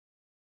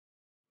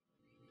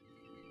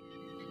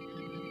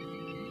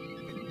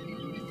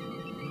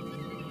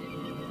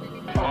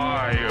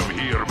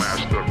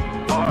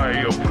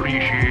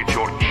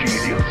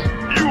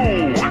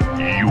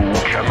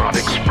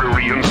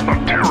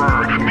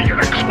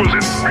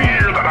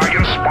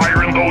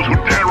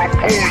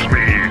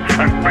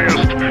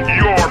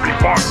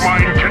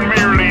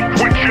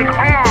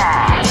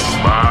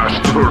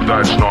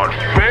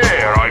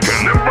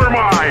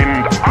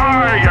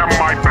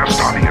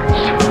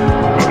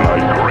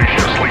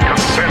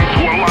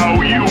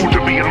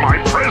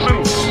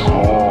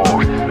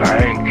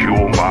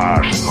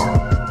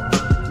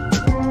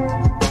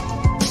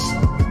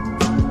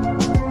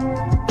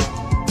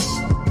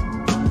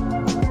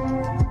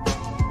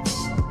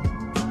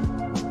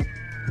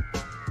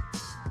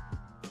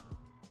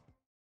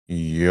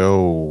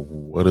Yo,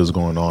 what is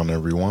going on,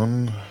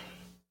 everyone?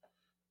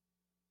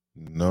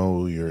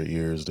 No, your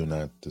ears do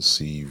not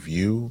deceive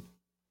you.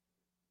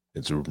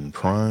 It's Ruben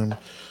Prime.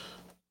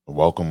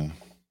 Welcome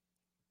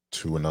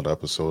to another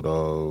episode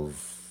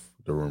of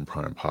the Ruben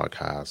Prime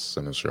podcast,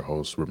 and it's your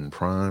host, Ruben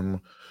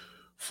Prime,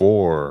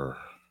 for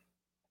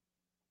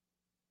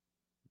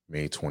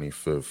May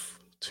 25th,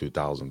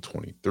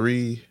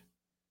 2023.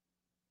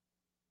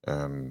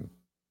 And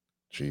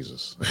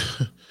Jesus,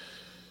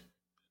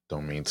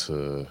 don't mean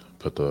to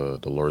put the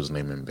Lord's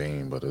name in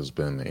vain, but it's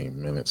been a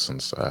minute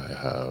since I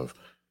have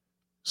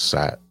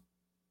sat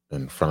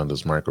in front of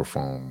this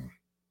microphone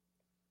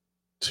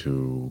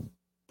to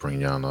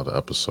bring y'all another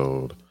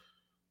episode.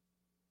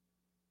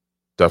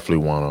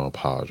 Definitely want to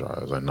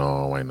apologize. I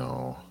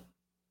know.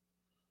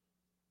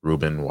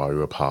 Ruben, while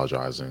you're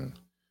apologizing,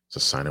 it's a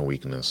sign of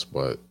weakness,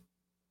 but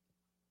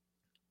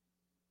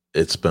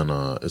it's been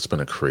a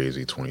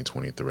crazy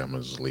 2023. I'm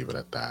gonna just leave it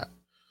at that.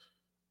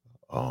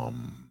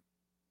 Um,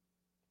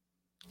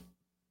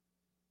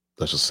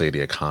 let's just say the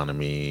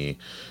economy,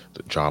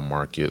 the job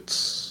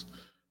markets,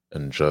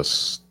 and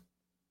just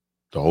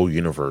the whole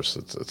universe.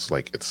 It's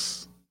like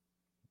it's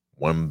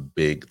one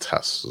big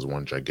test, is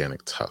one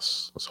gigantic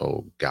test. This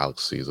whole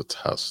galaxy is a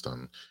test,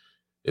 and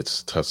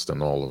it's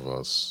testing all of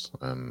us.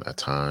 And at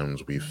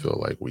times we feel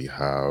like we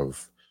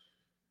have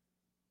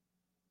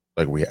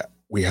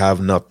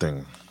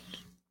nothing.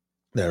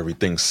 That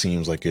everything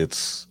seems like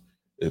it's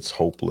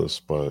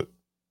hopeless. But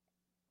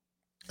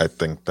I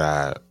think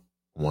that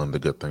one of the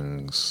good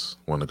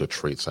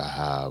traits I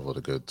have, or the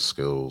good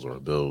skills or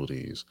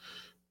abilities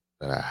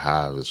that I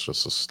have, is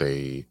just to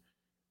stay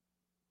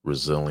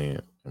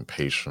resilient and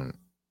patient,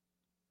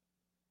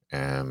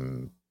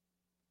 and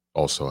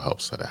also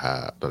helps that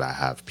I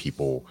have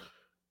people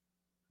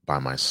by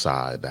my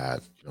side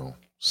that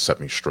set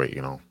me straight.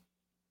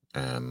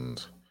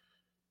 And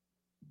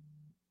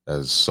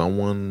as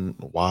someone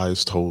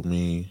wise told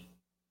me,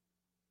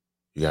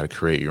 you got to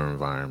create your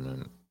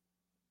environment.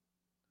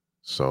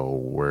 So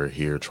we're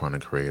here trying to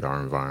create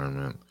our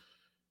environment,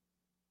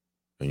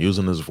 and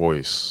using this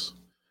voice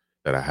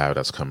that I have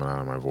that's coming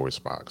out of my voice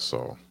box.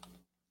 So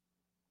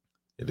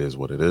it is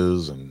what it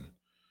is, and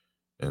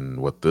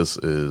what this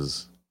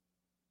is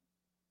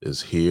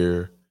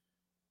here,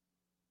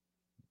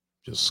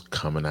 just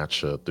coming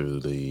at you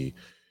through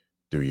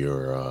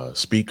your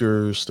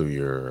speakers, through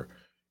your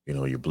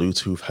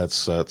Bluetooth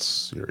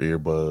headsets, your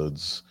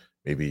earbuds,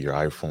 maybe your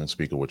iPhone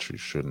speaker, which you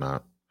should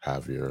not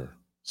have your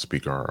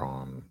speaker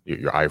on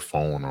your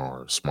iPhone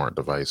or smart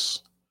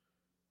device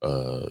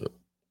uh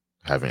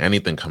having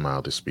anything come out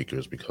of the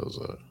speakers, because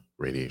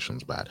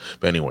radiation's bad.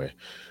 But anyway,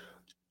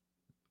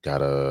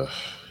 gotta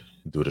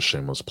do the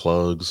shameless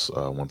plugs.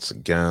 Once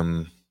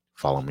again,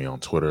 follow me on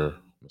Twitter,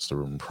 Mr.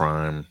 Ruben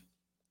Prime,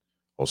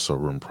 also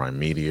Ruben Prime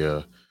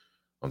Media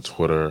on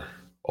Twitter,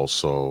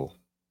 also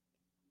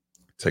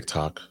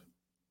TikTok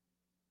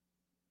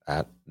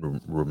at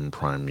Ruben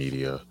Prime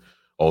Media.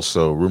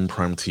 Also,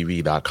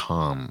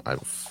 RubenPrimeTV.com. I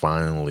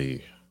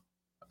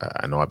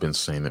know I've been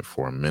saying it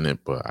for a minute,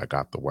 but I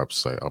got the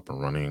website up and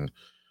running.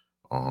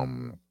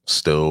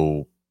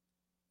 Still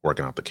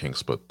working out the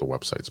kinks, but the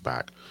website's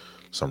back.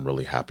 So I'm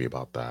really happy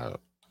about that.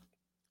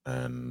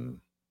 And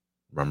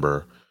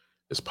remember,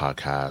 this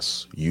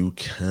podcast you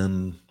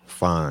can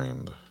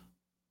find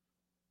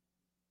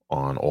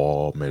on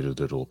all major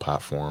digital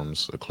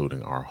platforms,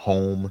 including our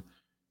home,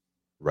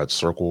 Red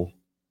Circle.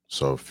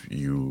 So if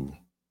you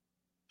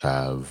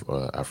have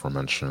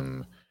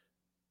aforementioned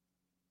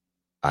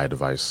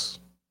iDevice,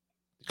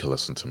 you can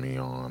listen to me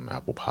on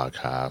Apple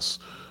Podcasts,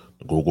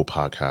 Google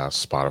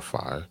Podcasts,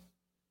 Spotify,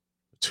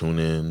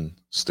 TuneIn,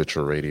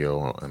 Stitcher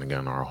Radio, and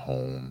again, our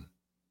home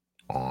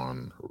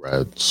on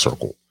Red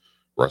Circle,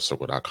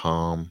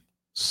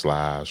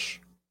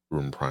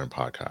 redcircle.com/Room Prime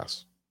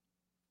Podcast.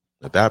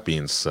 With that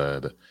being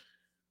said,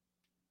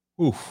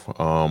 oof,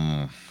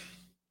 and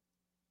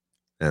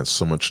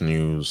so much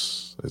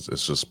news.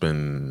 It's just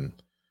been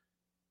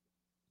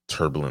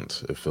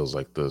turbulent. It feels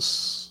like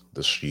this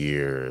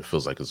year. It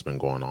feels like it's been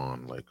going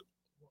on like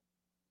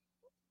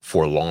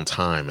for a long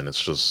time, and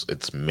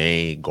it's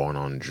May going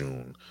on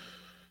June,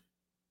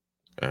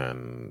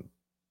 and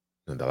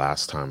the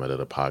last time I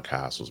did a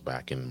podcast was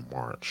back in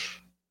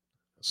March.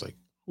 It's like,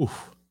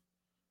 oof.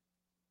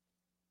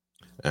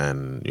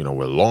 And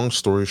with long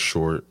story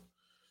short,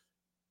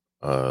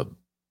 uh,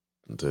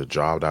 the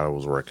job that I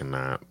was working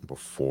at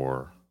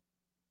before,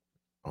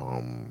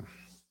 um,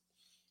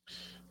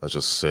 let's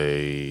just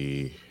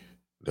say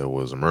there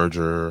was a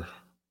merger.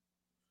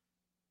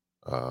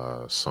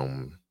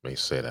 Some may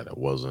say that it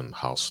wasn't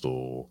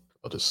hostile.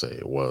 I'll just say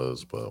it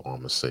was, but all I'm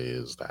gonna say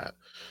is that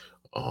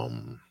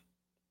um,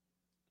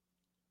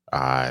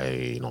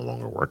 I no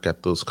longer work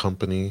at this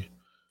company.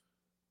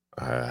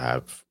 I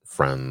have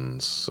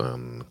friends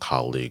and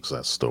colleagues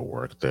that still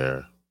work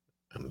there,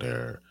 and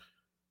they're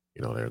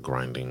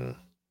grinding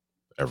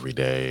every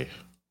day,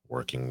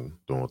 working,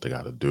 doing what they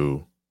got to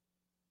do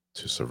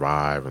to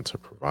survive and to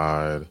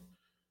provide,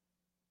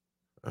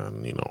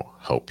 and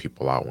help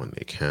people out when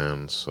they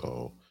can.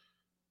 So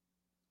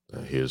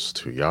Here's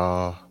to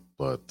y'all.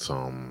 But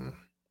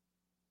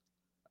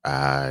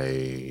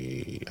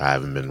I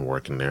haven't been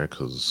working there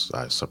because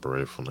I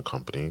separated from the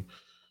company,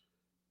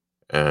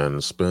 and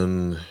it's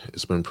been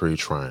pretty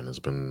trying. It's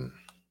been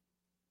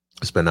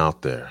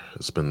out there.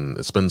 It's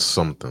been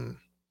something.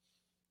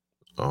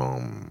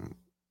 Um,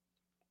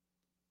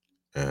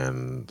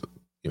 and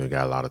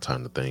got a lot of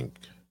time to think,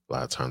 a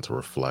lot of time to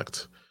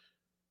reflect,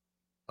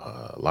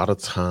 a lot of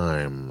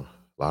time,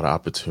 a lot of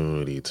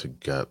opportunity to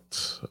get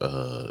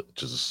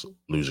just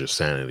lose your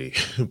sanity.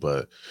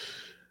 But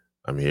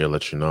I'm here to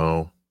let you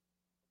know,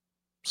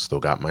 still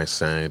got my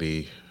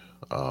sanity.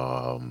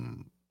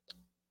 Um,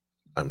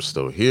 I'm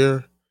still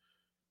here.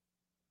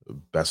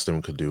 Best thing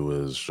we could do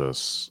is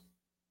just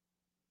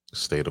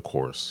stay the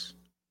course,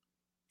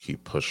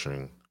 keep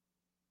pushing,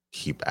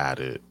 keep at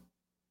it,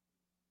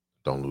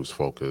 don't lose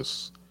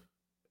focus,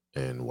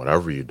 and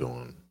whatever you're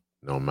doing,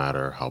 no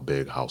matter how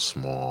big, how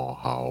small,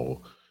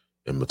 how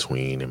in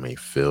between it may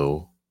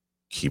feel,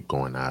 keep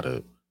going at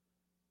it,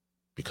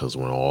 because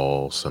when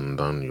all said and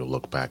done, you'll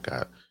look back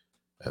at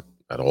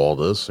all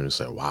this and you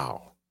say,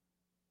 "Wow,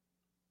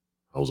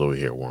 I was over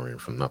here worrying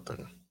for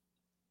nothing."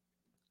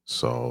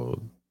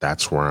 So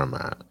that's where I'm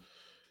at.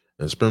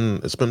 It's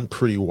been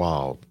pretty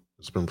wild.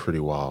 It's been pretty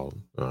wild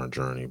in our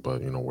journey,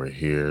 but we're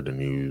here. The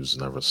news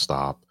never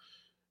stop,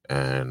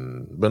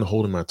 and been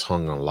holding my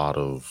tongue on a lot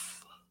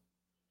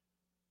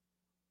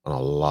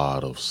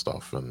of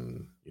stuff.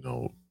 And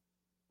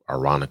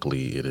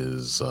ironically,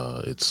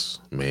 it's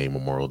May,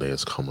 Memorial Day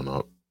is coming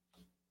up,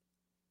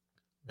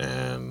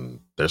 and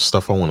there's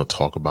stuff I want to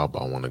talk about,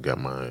 but I want to get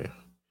my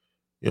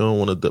I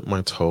want to dip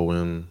my toe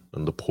in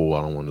the pool.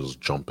 I don't want to just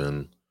jump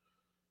in,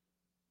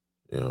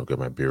 get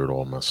my beard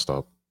all messed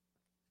up.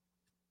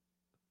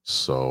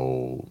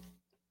 So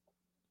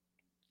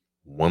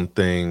one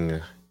thing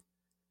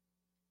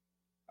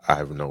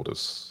I've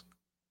noticed,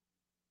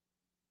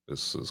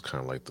 this is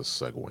kind of like the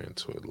segue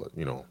into it.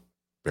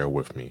 Bear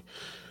with me.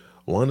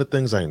 One of the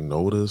things I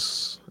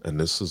notice, and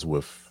this is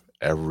with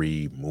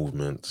every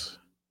movement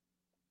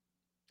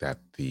that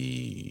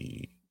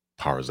the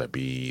powers that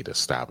be, the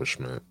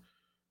establishment,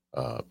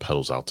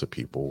 peddles out to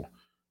people.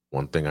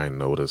 One thing I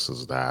notice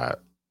is that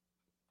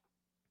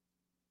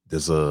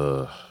there's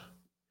a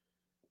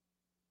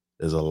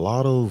there's a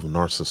lot of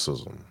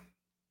narcissism.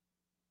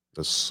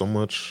 There's so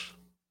much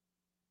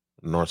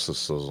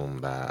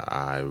narcissism that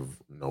I've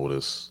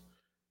noticed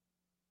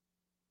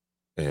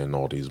in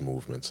all these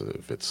movements.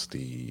 If it's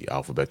the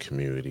alphabet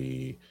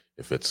community,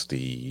 if it's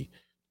the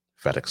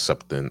Fed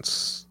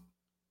acceptance,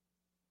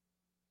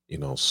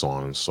 so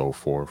on and so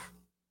forth.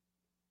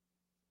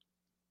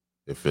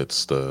 If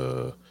it's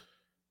the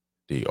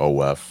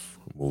OF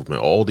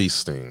movement, all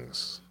these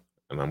things.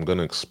 And I'm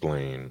gonna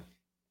explain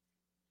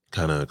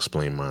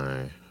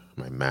my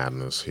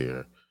madness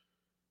here.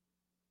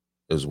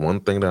 Is one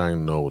thing that I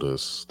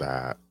noticed,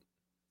 that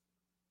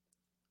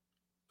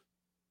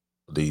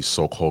these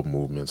so-called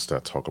movements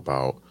that talk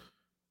about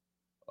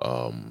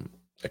um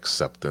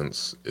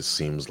acceptance, it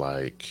seems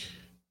like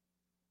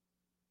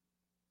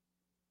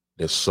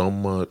there's so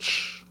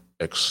much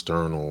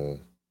external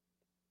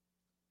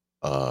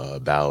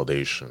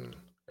validation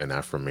and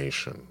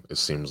affirmation. It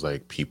seems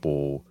like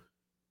people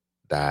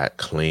that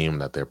claim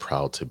that they're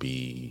proud to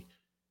be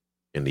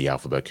in the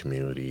alphabet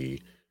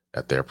community,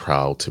 that they're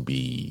proud to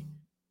be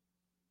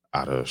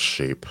out of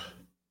shape,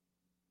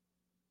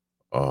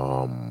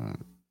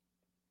 um,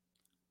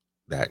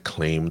 that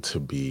claim to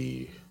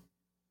be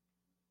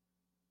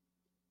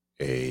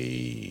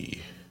a,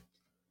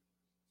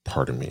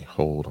 pardon me,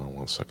 hold on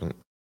one second,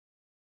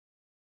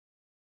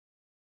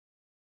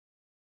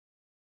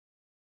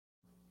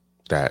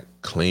 that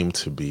claim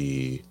to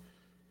be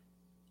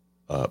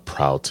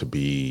proud to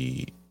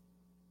be,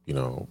 you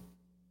know,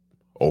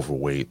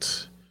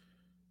 overweight,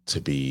 to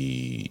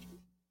be,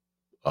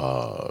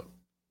 uh,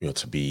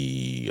 to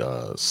be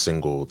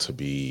single, to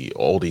be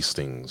all these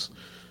things.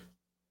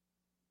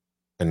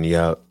 And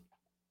yet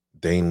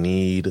they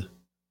need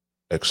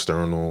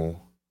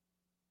external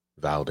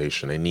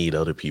validation. They need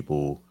other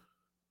people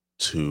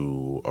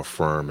to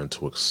affirm and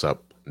to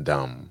accept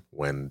them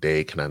when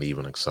they cannot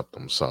even accept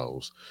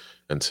themselves.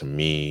 And to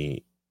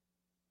me,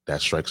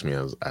 that strikes me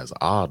as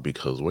odd,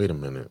 because wait a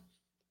minute,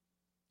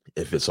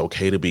 if it's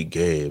okay to be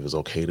gay, if it's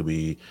okay to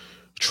be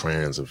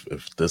trans,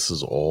 if this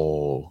is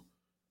all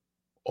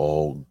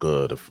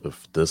good,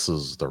 if this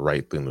is the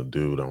right thing to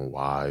do, then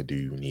why do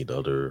you need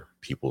other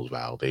people's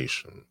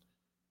validation?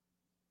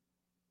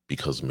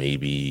 Because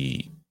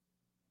maybe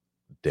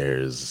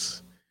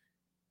there's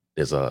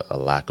there's a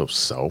lack of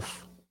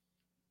self.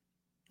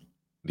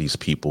 These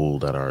people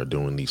that are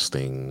doing these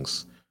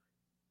things,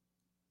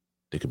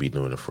 they could be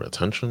doing it for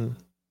attention.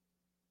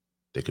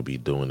 They could be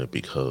doing it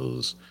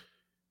because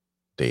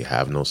they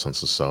have no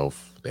sense of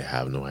self. They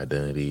have no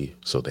identity.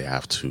 So they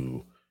have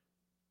to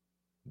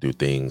do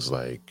things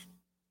like,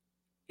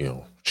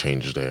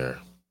 change their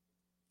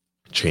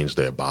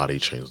body,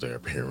 change their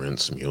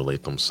appearance,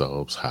 mutilate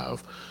themselves,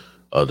 have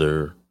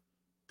other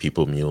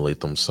people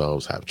mutilate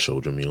themselves, have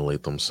children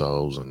mutilate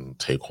themselves and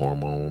take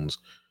hormones,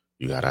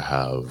 You gotta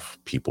have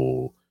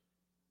people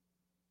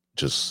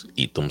just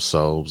eat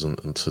themselves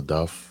into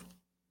death.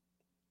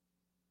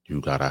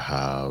 You gotta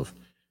have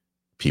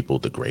people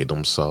degrade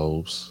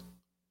themselves.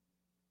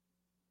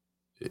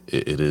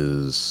 It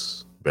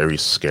is very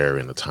scary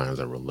in the times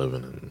that we're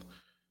living in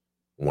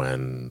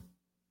when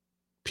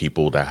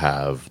people that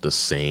have the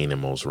sane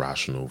and most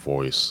rational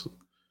voices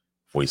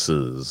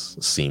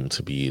seem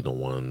to be the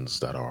ones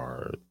that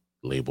are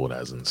labeled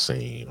as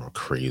insane or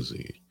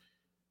crazy.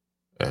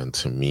 And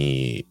to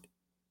me,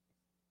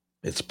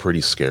 it's pretty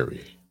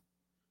scary.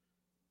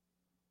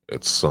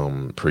 It's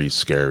pretty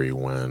scary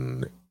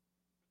when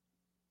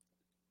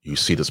you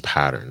see this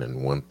pattern.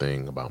 And one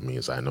thing about me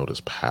is I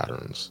notice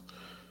patterns.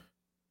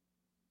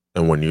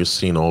 And when you're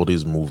seeing all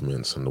these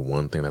movements, and the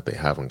one thing that they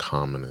have in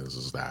common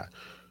is that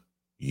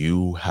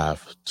you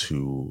have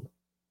to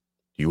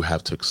you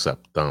have to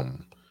accept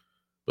them,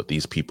 but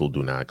these people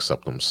do not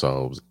accept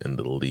themselves in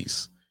the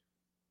least.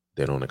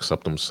 They don't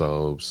accept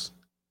themselves.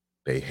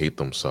 They hate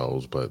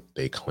themselves, but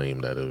they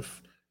claim that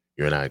if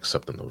you're not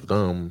accepting of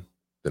them,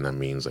 then that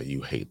means that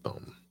you hate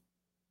them.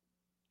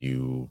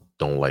 You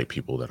don't like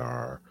people that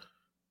are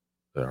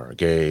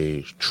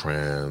gay,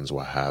 trans,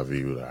 what have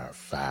you, that are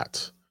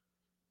fat,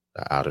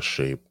 that are out of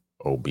shape,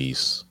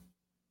 obese.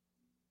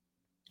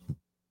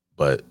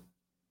 But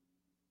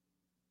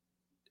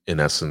in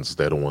essence,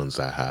 they're the ones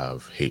that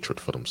have hatred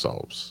for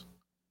themselves.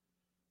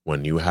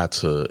 When you had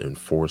to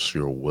enforce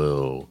your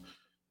will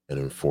and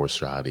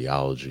enforce your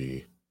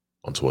ideology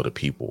onto other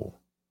people,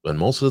 and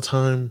most of the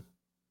time,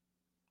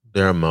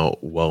 there are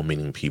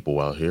well-meaning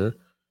people out here.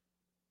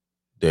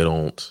 They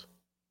don't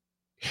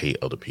hate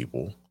other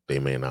people. They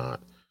may not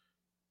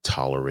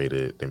tolerate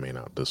it. They may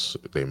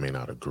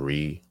not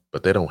agree,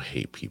 but they don't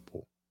hate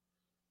people.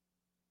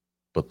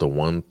 But the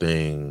one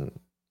thing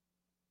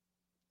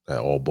that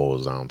all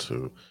boils down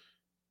to,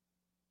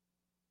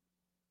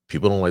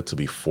 people don't like to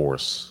be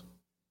forced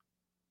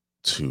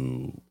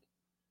to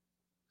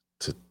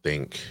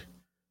think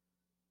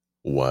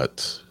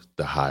what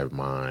the hive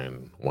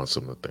mind wants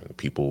them to think.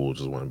 People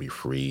just want to be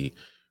free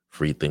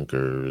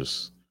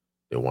thinkers.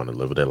 They want to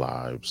live their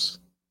lives.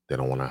 They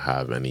don't want to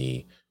have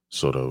any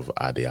sort of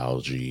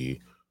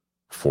ideology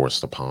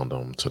forced upon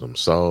them to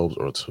themselves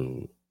or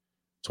to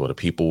other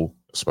people,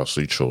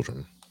 especially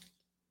children.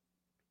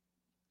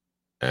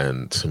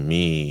 And to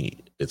me,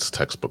 it's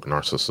textbook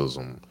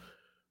narcissism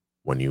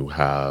when you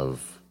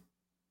have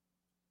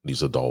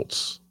these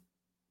adults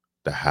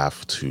that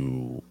have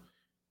to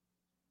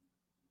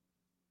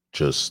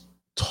just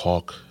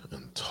talk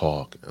and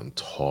talk and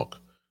talk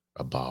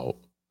about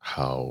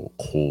how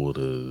cool it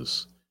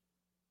is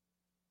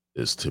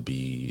to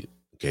be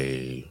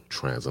gay,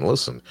 trans. And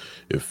listen,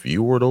 if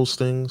you were those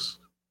things,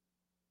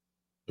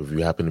 if you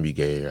happen to be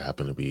gay or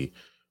happen to be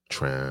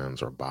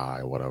trans or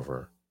bi,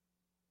 whatever,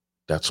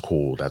 that's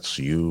cool. That's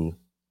you.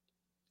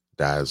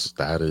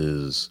 That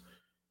is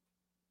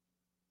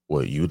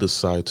what you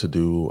decide to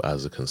do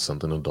as a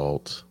consenting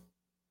adult,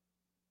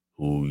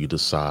 who you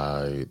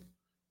decide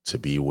to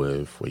be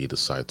with, what you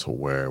decide to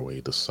wear, what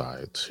you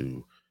decide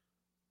to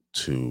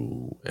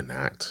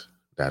enact.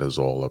 That is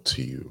all up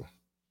to you.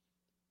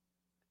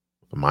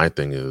 But my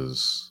thing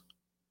is,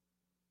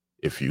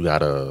 if you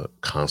gotta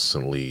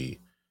constantly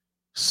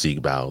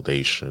seek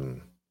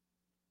validation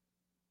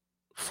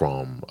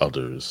from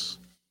others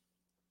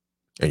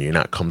and you're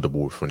not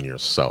comfortable within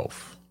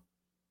yourself,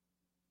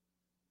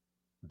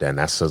 then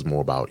that says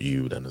more about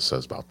you than it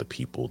says about the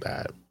people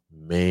that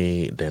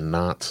they're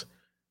not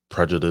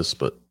prejudiced,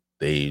 but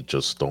they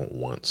just don't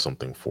want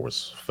something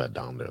force fed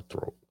down their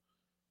throat.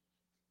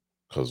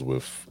 Because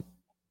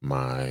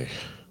my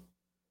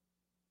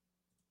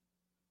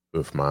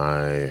with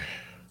my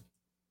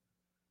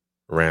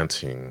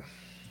ranting,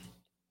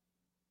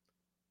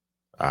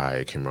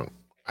 I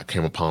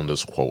came upon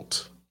this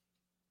quote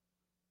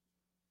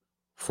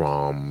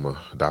from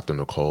Dr.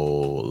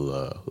 Nicole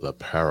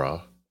LaPera,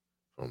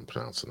 if I'm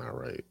pronouncing that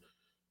right.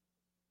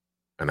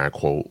 And I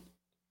quote,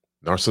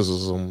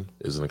 "Narcissism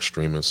is an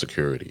extreme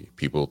insecurity.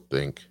 People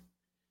think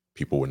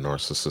people with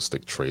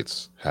narcissistic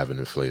traits have an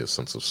inflated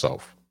sense of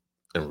self.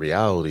 In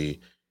reality,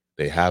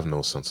 they have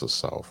no sense of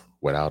self.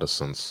 Without a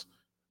sense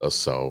of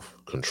self,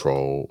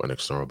 control and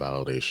external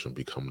validation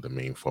become the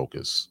main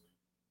focus.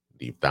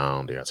 Deep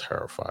down, they are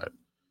terrified."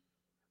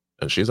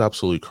 And she's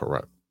absolutely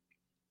correct.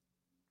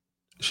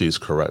 She's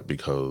correct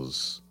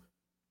because,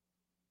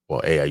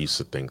 well, I used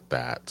to think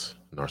that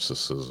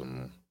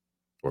narcissism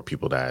or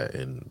people that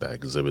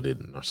exhibited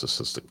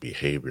narcissistic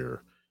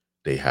behavior,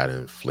 they had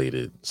an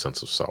inflated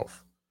sense of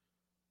self.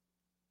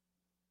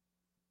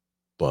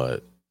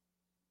 But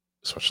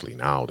especially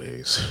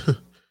nowadays,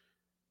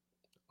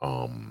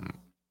 um,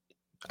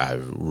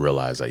 I've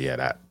realized that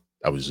that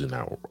I was using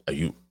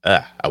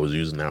I was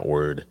using that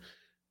word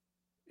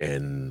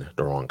in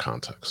the wrong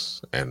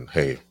context. And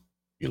hey,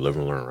 you live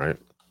and learn, right?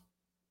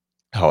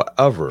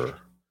 However,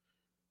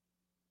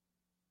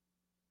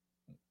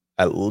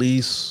 at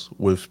least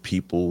with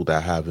people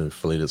that have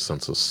inflated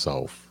sense of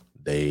self,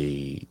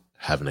 they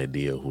have an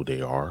idea who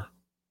they are.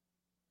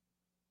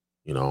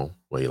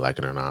 Whether you like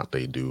it or not,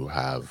 they do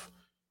have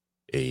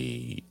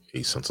a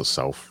sense of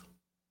self.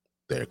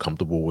 They're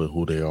comfortable with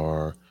who they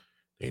are.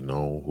 They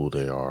know who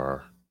they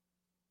are,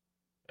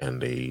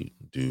 and they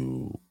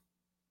do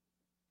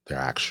their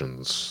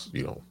actions,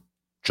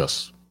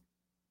 just.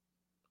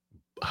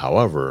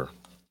 However,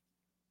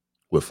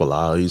 with a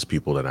lot of these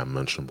people that I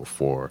mentioned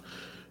before,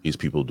 these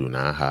people do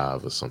not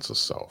have a sense of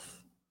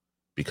self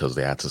because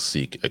they had to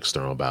seek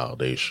external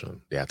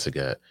validation. They had to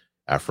get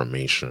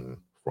affirmation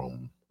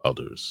from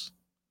others.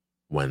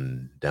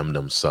 When them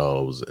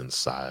themselves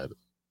inside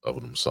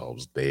of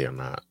themselves, they are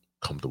not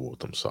comfortable with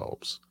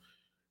themselves.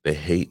 They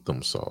hate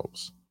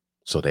themselves.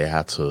 So they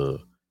had to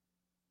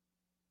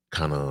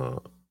kind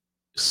of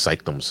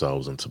psych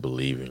themselves into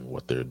believing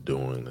what they're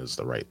doing is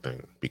the right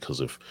thing.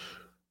 Because if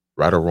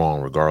right or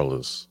wrong,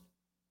 regardless,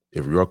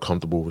 if you're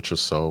comfortable with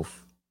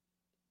yourself,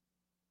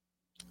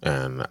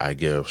 and I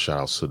give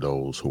shout outs to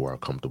those who are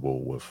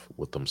comfortable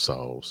with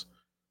themselves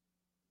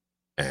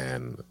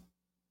and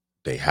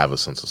they have a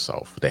sense of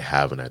self, they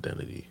have an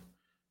identity.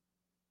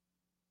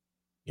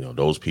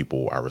 Those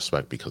people I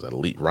respect because at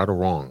least right or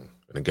wrong,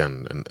 and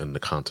again, in the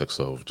context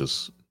of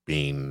just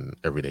being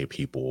everyday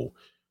people,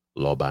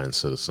 law-abiding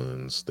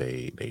citizens,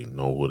 they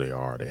know who they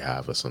are, they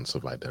have a sense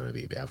of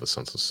identity, they have a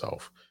sense of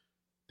self.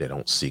 They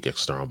don't seek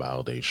external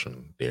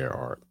validation.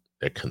 They're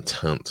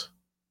content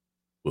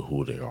with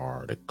who they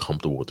are. They're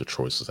comfortable with the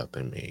choices that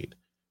they made.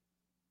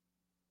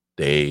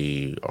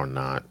 They are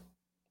not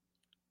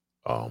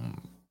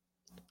um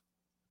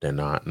they're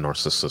not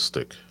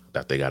narcissistic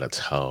that they gotta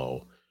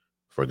tell,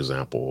 for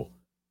example,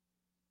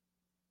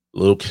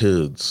 little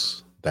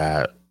kids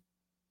that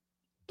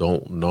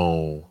don't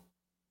know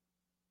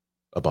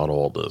about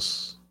all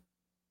this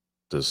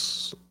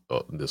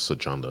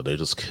agenda. They're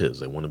just kids.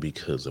 They want to be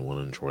kids. They want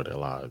to enjoy their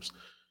lives.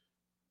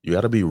 You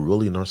got to be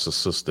really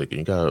narcissistic, and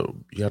you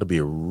got to be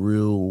a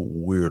real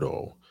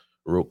weirdo,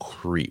 a real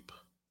creep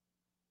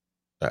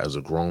as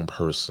a grown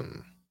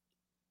person,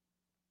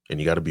 and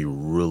you got to be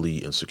really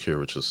insecure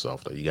with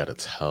yourself that you got to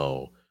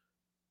tell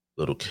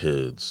little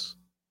kids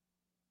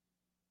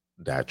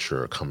that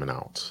you're coming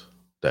out,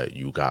 that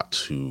you got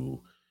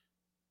to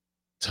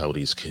tell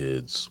these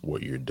kids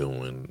what you're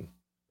doing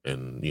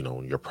in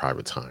your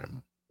private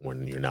time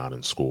when you're not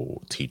in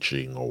school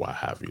teaching or what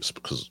have you.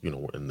 Because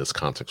in this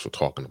context we're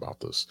talking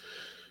about this,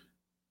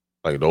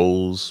 like,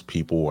 those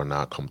people are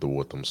not comfortable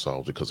with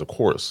themselves because of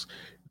course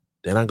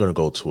they're not going to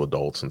go to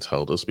adults and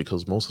tell this,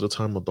 because most of the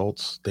time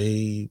adults,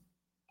 they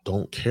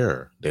don't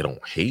care. They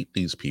don't hate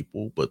these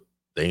people, but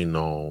they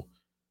know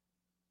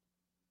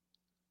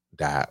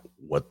that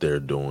what they're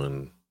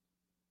doing,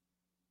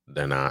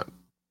 they're not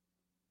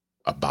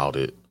about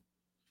it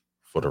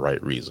for the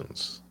right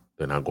reasons.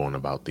 They're not going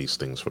about these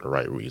things for the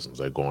right reasons.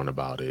 They're going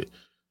about it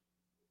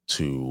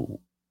to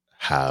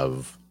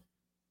have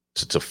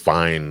to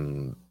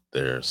find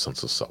their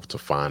sense of self, to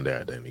find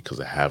their identity, because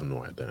they have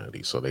no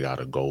identity. So they got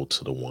to go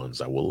to the ones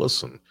that will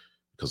listen,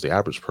 because the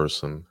average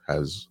person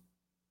has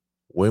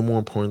way more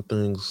important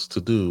things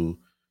to do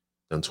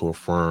than to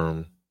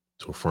affirm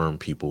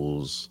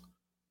people's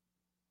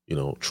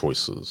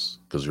choices,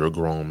 because you're a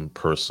grown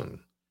person.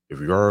 If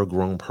you're a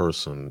grown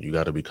person, you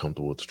got to be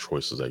comfortable with the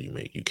choices that you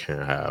make. You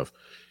can't have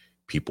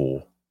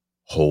people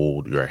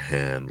hold your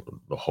hand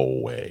the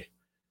whole way,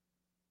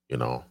 you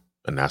know.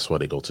 And that's why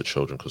they go to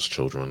children, because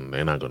children,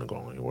 they're not going to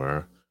go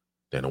anywhere.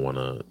 They don't want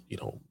to,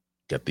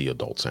 get the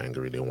adults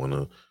angry. They want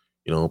to,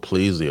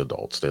 please the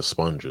adults. They're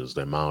sponges.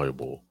 They're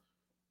malleable.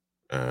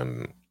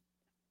 And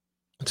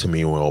to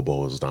me, when it all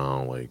boils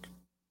down, like,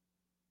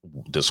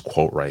 this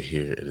quote right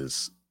here, it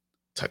is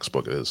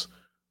textbook. It is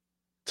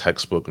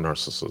textbook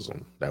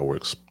narcissism that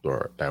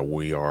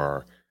we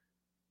are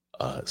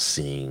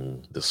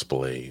seeing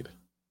displayed,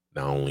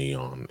 not only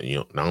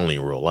not only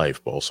in real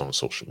life but also on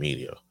social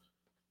media.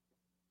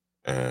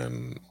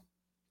 And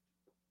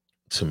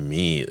to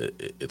me,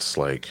 it's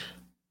like,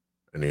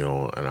 and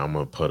I'm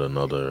gonna put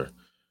another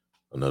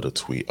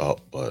tweet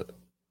up, but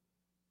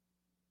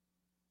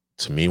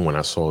to me, when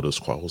I saw this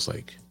quote, I was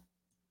like,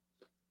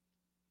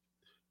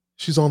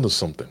 she's on to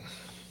something.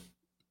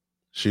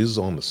 She's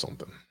on to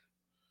something.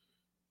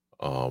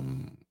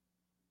 Um,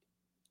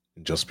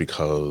 just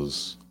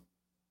because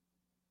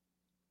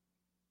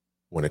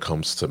when it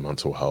comes to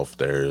mental health,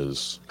 there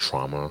is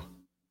trauma.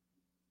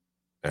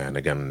 And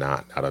again,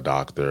 not a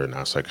doctor,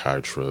 not a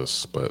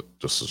psychiatrist, but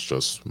this is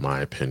just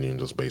my opinion,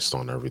 just based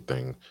on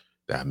everything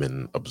that I've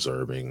been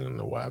observing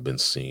and what I've been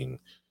seeing.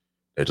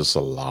 There's just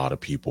a lot of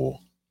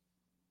people.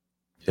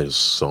 There's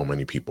so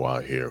many people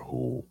out here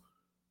who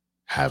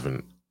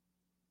haven't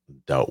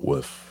dealt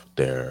with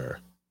their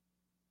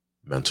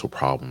mental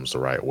problems the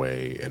right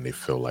way, and they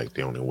feel like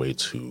the only way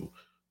to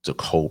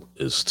cope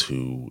is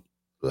to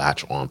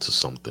latch onto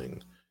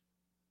something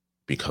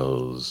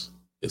because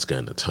it's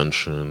getting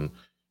attention.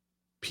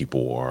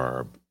 People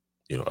are,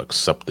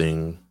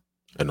 accepting,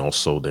 and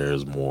also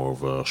there's more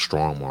of a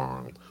strong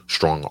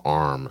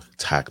arm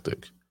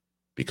tactic,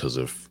 because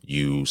if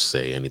you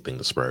say anything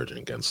disparaging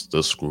against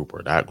this group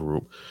or that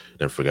group,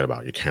 then forget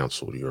about it. You're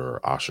canceled, you're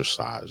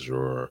ostracized,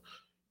 you're,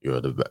 you're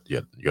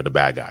the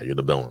bad guy, you're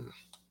the villain,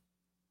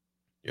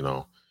 you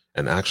know.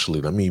 And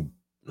actually, let me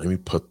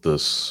put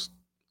this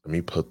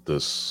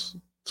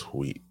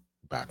tweet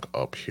back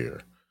up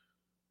here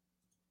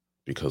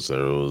because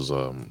there was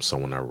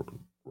someone that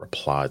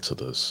replied to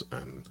this,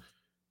 and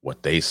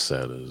what they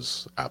said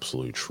is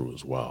absolutely true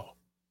as well.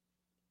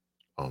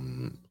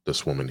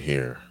 This woman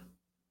here,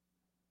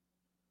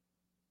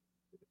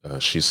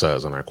 she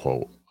says, and I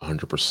quote,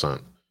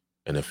 100%.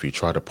 And if you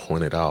try to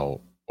point it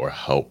out or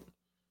help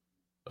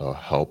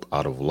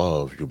out of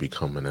love, you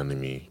become an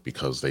enemy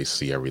because they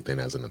see everything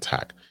as an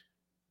attack.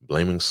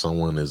 Blaming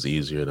someone is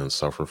easier than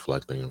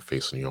self-reflecting and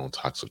facing your own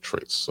toxic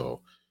traits. So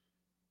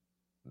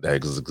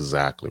that is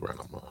exactly right.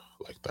 I'm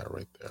like that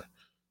right there.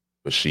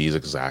 But she's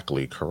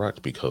exactly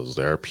correct because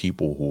there are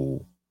people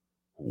who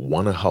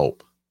want to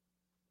help,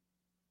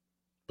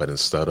 but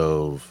instead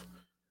of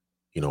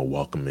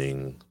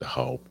welcoming the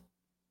help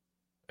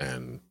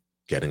and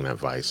getting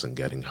advice and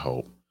getting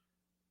help,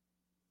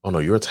 oh no,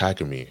 you're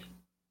attacking me.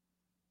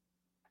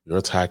 You're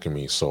attacking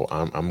me. So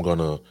I'm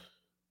gonna,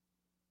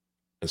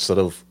 instead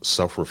of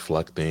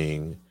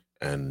self-reflecting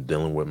and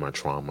dealing with my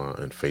trauma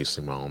and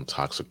facing my own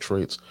toxic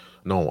traits,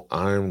 no,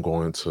 I'm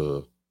going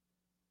to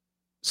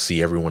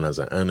see everyone as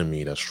an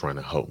enemy that's trying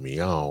to help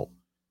me out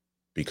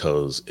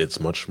because it's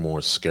much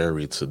more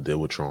scary to deal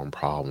with your own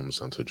problems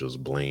than to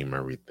just blame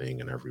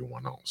everything and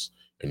everyone else.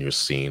 And you're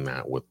seeing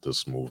that with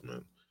this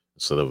movement.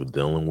 Instead of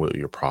dealing with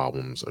your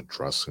problems,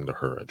 addressing the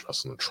hurt,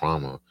 addressing the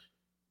trauma,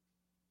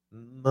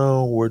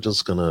 no, we're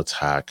just gonna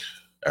attack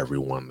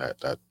everyone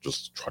that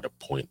just try to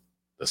point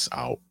this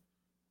out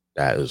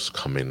that is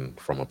coming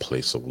from a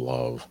place of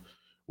love.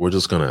 We're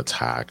just gonna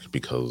attack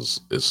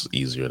because it's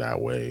easier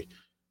that way.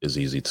 It's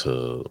easy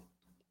to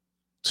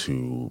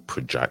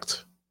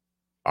project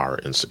our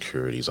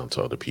insecurities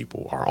onto other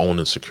people, our own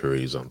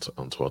insecurities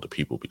onto other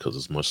people because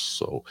it's much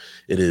so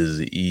it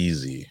is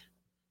easy.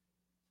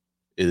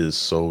 It is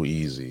so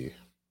easy.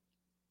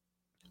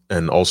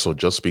 And also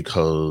just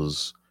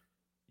because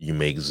you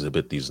may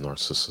exhibit these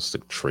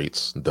narcissistic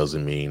traits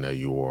doesn't mean that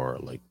you are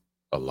like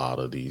a lot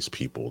of these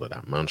people that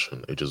I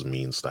mentioned. It just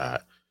means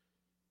that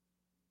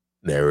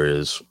there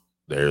is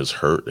there's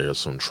hurt, there's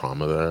some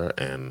trauma there,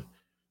 and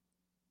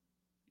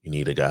you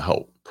need to get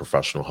help,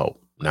 professional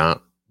help.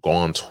 Not go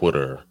on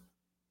Twitter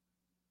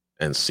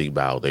and seek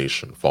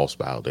validation, false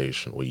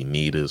validation. What you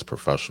need is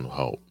professional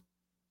help.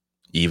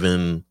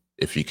 Even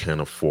if you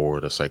can't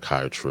afford a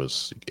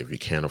psychiatrist, if you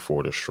can't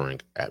afford a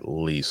shrink, at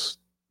least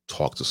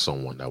talk to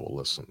someone that will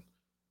listen.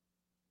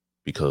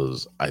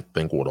 Because I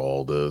think with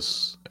all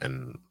this,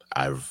 and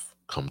I've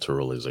come to a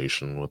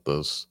realization with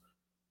this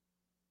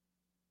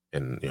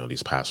in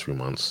these past few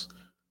months,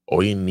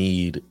 all you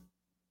need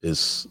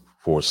is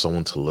for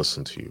someone to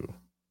listen to you.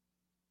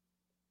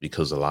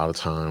 Because a lot of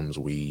times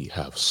we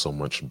have so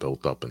much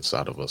built up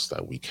inside of us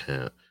that we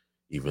can't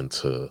even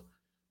to,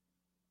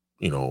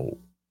 you know,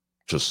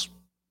 just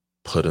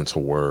put into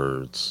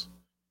words.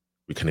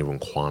 We can't even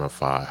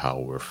quantify how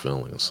we're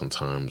feeling.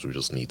 Sometimes we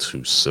just need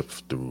to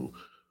sift through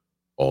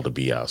all the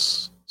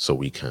BS so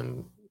we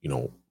can,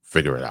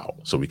 figure it out,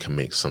 so we can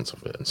make sense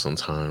of it. And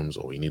sometimes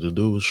all we need to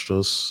do is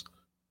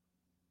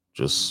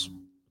just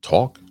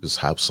talk, just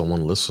have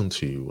someone listen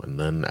to you. And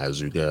then as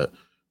you get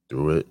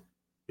through it,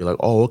 you're like,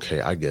 oh,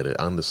 okay, I get it.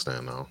 I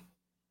understand now.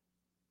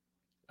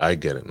 I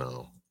get it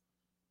now.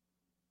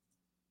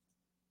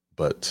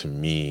 But to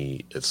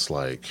me, it's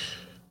like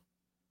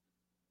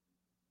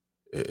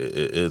it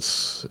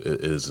is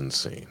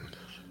insane.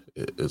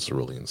 It's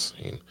really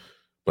insane.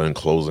 But in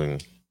closing,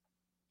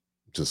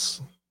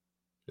 just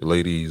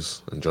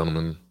ladies and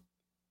gentlemen,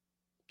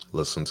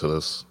 listen to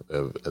this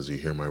as you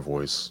hear my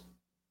voice.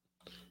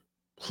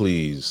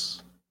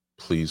 Please,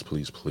 please,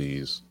 please,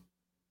 please,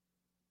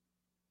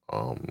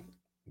 um,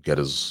 get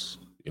as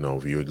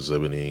if you're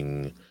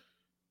exhibiting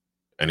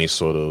any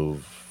sort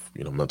of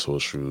mental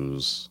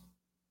issues,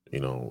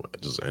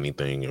 just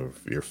anything.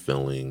 If you're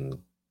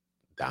feeling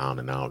down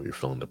and out, you're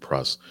feeling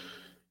depressed,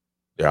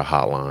 there are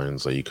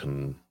hotlines that you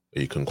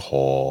can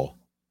call,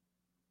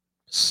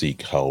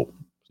 seek help,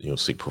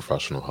 seek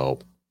professional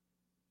help,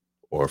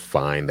 or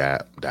find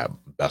that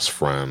best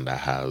friend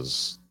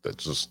that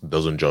just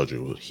doesn't judge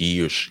you.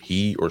 He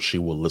or she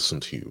will listen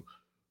to you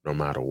no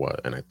matter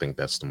what. And I think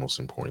that's the most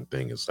important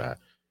thing is that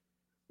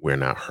we're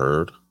not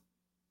heard,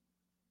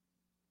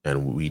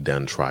 and we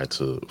then try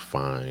to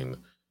find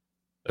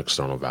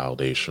external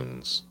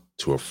validations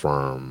to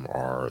affirm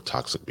our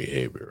toxic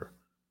behavior.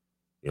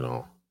 You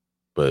know,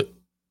 but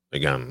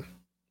again,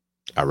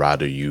 I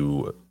rather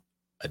you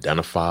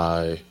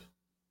identify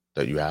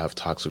that you have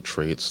toxic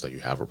traits, that you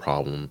have a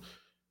problem,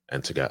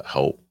 and to get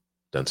help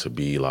than to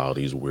be a lot of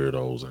these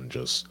weirdos and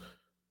just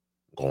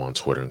go on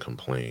Twitter and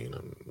complain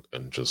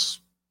and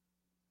just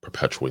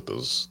perpetuate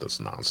this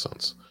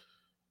nonsense.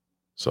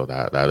 So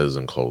that is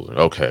in closing.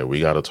 Okay, we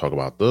got to talk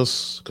about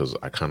this because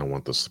I kind of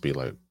want this to be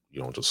like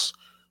just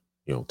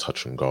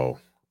touch and go.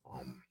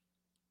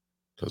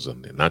 Because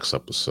in the next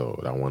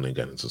episode, I want to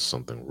get into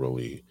something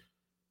really,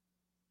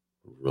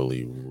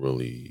 really,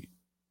 really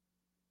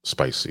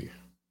spicy.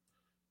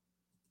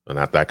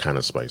 and that kind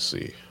of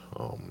spicy.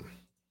 Um,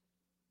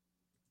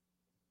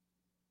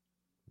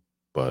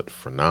 but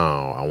for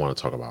now, I want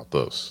to talk about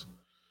this.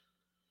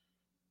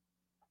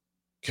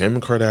 Kim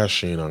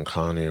Kardashian on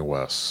Kanye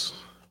West.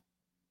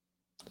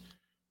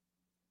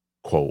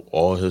 Quote,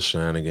 all his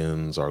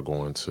shenanigans are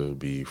going to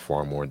be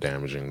far more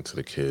damaging to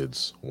the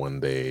kids one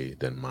day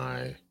than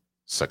my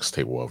sex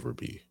tape will ever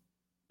be.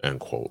 End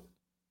quote.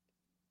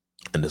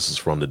 And this is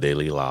from the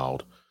Daily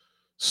Loud.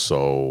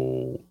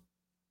 So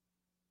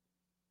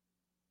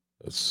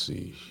let's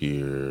see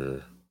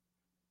here.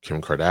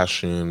 Kim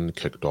Kardashian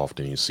kicked off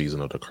the new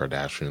season of The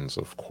Kardashians,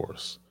 of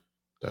course.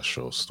 That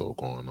show's still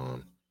going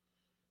on.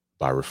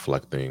 By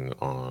reflecting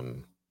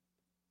on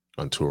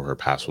two of her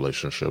past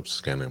relationships,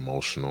 getting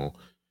emotional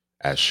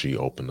as she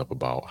opened up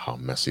about how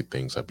messy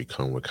things have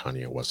become with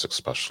Kanye West,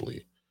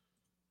 especially.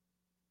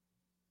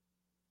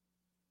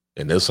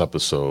 In this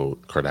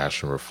episode,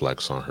 Kardashian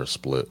reflects on her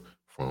split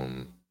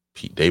from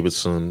Pete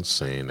Davidson,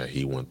 saying that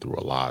he went through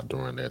a lot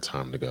during their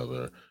time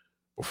together,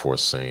 before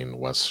saying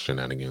West's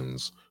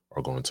shenanigans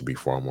are going to be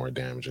far more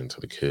damaging to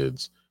the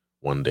kids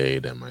one day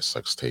than my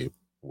sex tape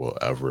will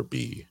ever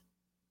be.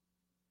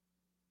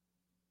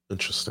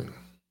 Interesting.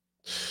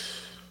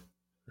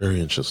 Very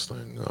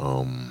interesting.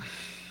 I'm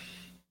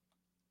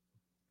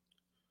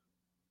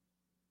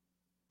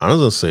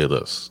gonna say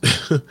this.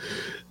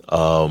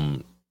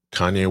 um,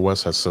 Kanye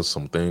West has said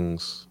some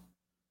things,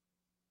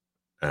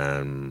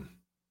 and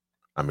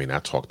I mean, I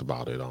talked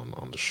about it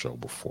on the show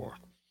before.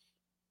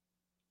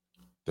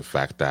 The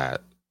fact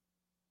that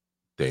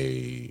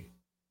they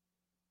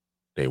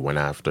they went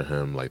after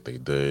him like they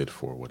did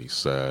for what he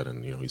said,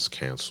 and he's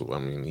canceled. I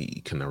mean,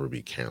 he can never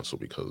be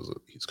canceled because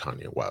he's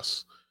Kanye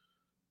West.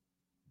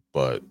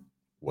 But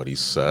what he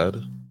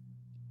said,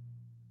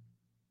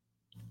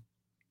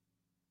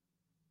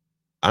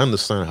 I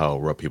understand how it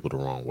rubbed people the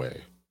wrong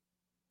way.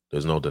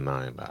 There's no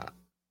denying that.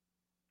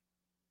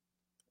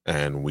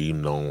 And we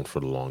known for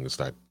the longest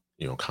that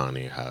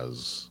Kanye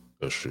has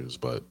issues,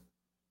 but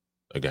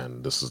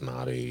again, this is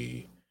not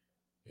a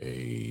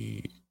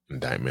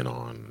indictment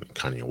on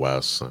Kanye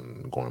West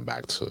and going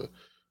back to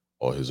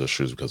all his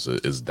issues, because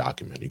it is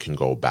documented. You can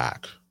go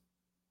back,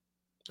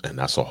 and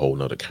that's a whole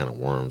nother can of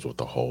worms with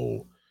the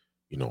whole,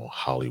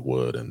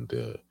 Hollywood and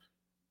the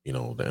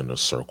inner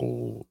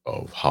circle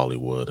of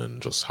Hollywood,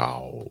 and just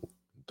how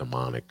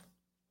demonic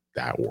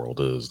that world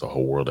is. The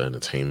whole world of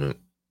entertainment,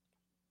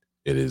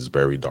 it is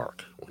very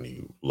dark when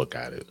you look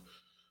at it.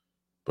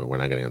 But we're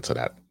not getting into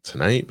that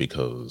tonight,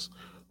 because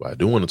what I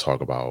do want to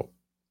talk about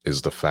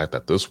is the fact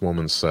that this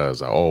woman says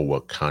that, oh,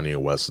 what Kanye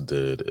West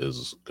did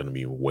is going to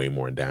be way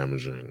more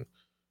damaging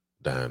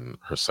than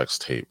her sex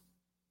tape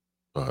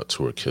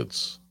to her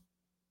kids.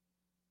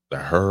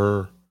 That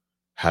her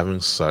having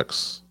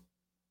sex,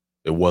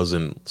 it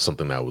wasn't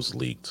something that was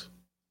leaked.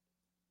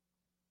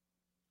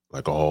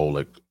 Like, oh,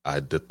 like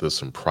I did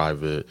this in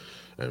private,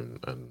 and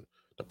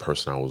the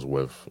person I was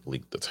with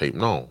leaked the tape.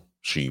 No,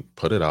 she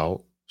put it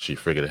out. She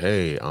figured,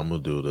 hey, I'm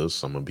gonna do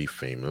this. I'm gonna be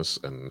famous,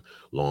 and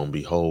lo and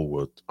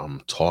behold,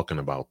 I'm talking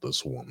about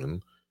this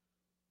woman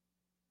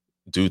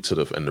due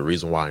to and the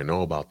reason why I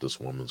know about this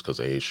woman is because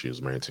A, she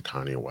is married to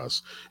Kanye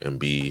West, and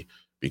B,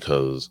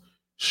 because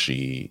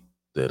she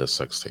did a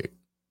sex tape,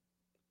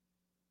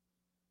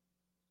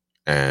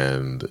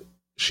 and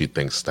she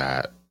thinks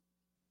that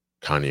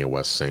Kanye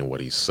West saying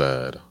what he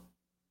said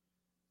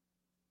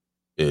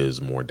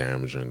is more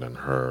damaging than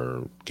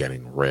her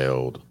getting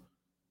railed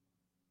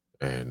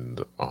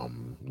and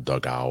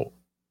dug out,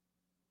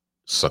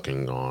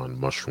 sucking on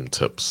mushroom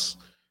tips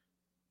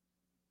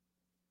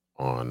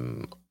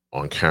on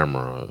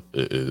camera.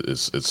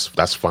 It's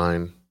That's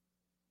fine.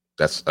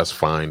 That's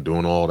fine.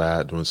 Doing all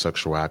that, doing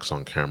sexual acts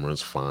on camera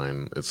is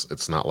fine.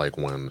 It's not like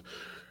when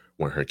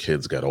her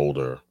kids get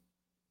older,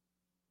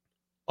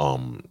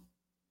 um,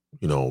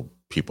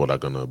 people that are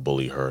gonna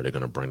bully her, they're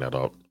gonna bring that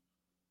up,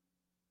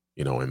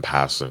 in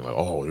passing, like,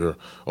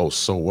 oh,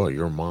 so what?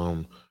 Your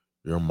mom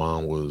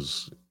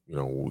was,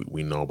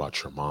 we know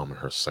about your mom and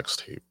her sex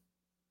tape.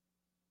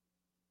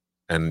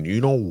 And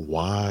you know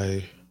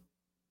why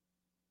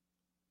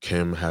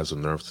Kim has the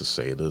nerve to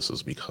say this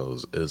is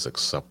because it is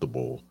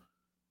acceptable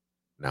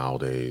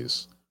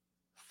nowadays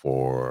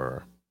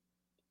for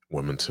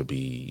women to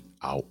be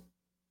out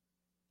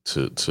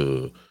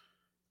to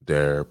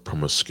their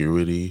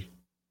promiscuity,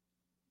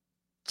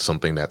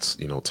 something that's,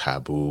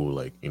 taboo,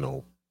 like,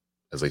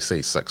 as they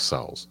say, sex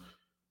sells.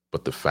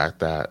 But the fact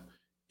that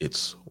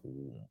it's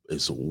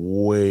it's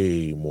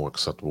way more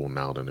acceptable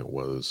now than it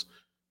was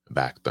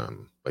back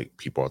then. Like,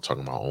 people are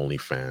talking about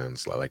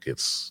OnlyFans like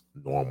it's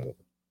normal.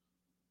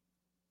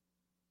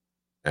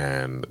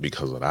 And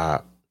because of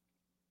that,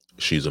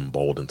 she's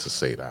emboldened to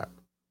say that.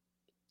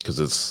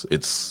 Because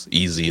it's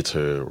easy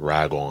to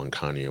rag on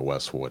Kanye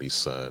West for what he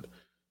said,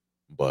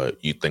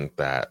 but you think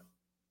that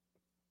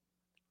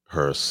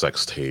her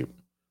sex tape,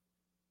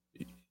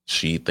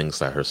 she thinks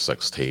that her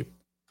sex tape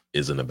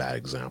isn't a bad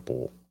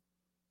example.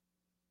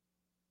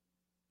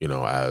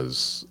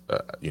 As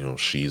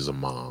she's a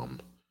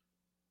mom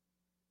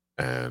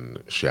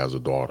and she has a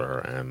daughter,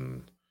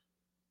 and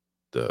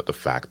the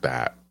fact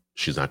that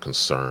she's not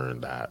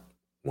concerned that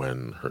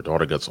when her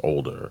daughter gets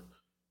older,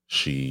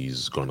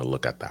 she's going to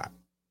look at that.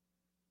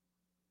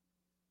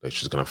 Like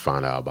she's going to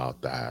find out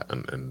about that,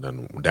 and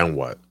then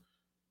what?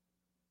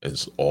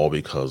 It's all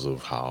because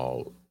of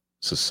how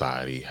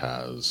society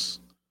has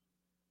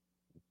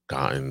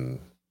gotten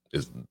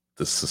is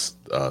this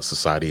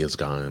society has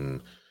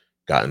gotten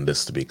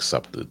this to be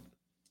accepted,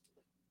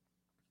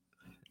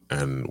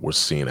 and we're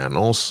seeing, and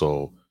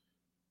also,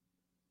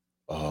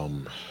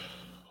 um,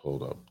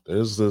 hold up,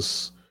 there's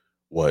this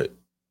what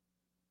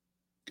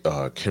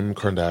Kim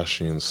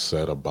Kardashian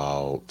said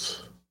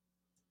about.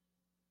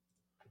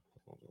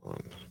 Hold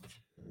on,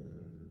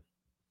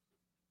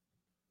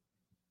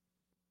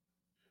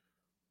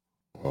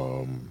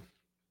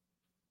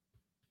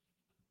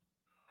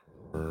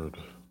 word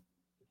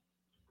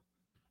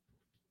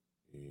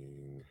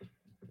being a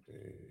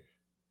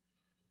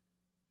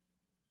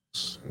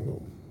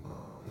single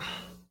mom.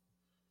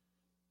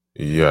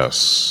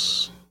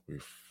 Yes, we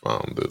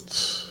found it.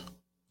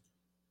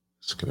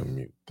 Just gonna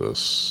mute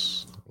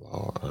this.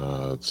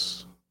 Allow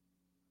ads.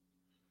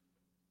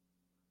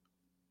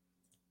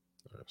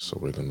 All right, so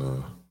we're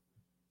gonna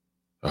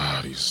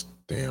these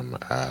damn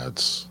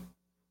ads.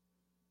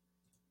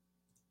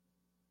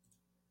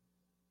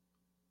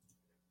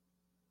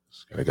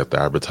 Just gotta get the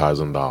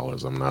advertising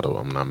dollars. I'm not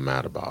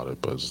mad about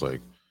it, but it's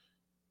like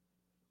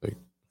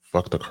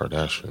fuck the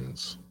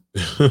Kardashians.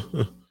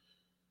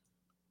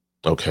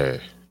 Okay.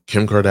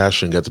 Kim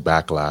Kardashian gets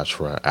backlash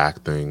for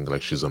acting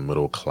like she's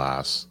middle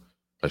class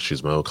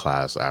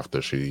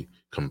after she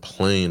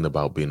complained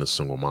about being a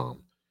single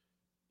mom.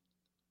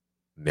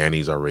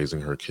 Nannies are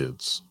raising her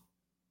kids.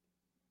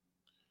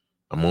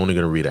 I'm only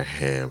going to read a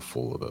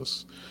handful of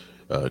this.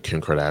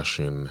 Kim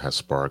Kardashian has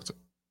sparked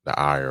the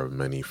ire of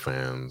many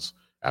fans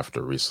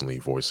after recently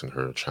voicing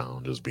her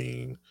challenges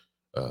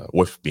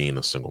with being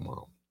a single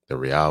mom. The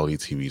reality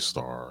TV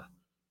star,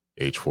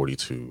 age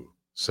 42,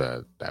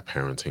 said that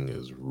parenting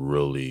is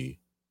really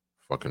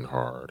fucking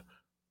hard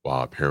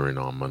while appearing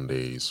on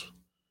Mondays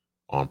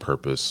on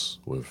purpose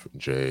with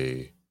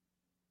Jay.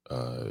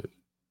 Uh,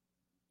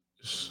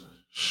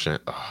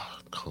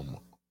 come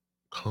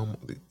on,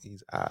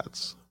 these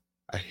ads.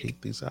 I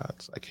hate these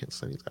ads. I can't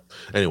send these ads.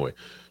 Anyway,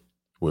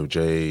 with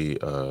Jay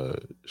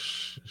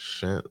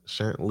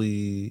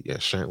Shantley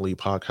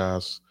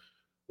podcast,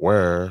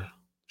 where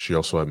she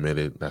also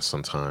admitted that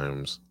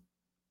sometimes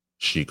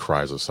she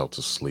cries herself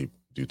to sleep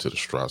due to the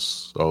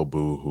stress. Oh,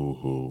 boo hoo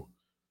hoo.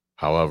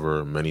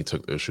 However, many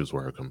took issues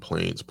with her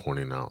complaints,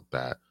 pointing out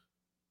that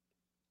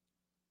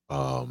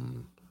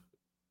um,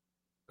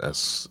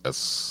 as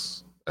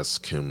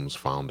Kim's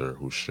founder,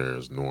 who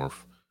shares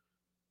North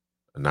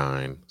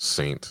 9,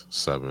 Saint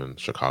 7,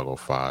 Chicago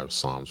 5,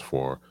 Psalms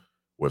 4,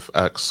 with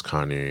ex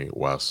Kanye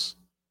West,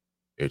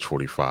 age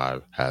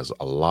 45, has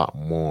a lot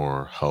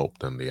more help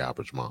than the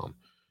average mom.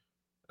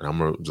 And I'm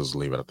going to just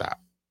leave it at that.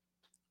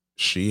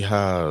 She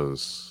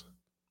has,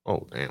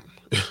 oh, damn.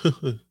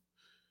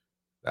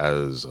 That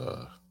is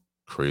a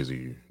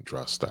crazy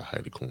dress that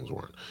Heidi Klum's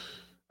wearing.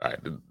 All right.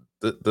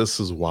 This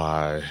is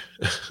why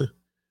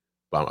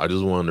I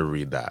just wanted to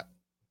read that.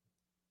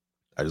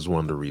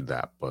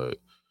 But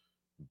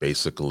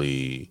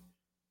basically,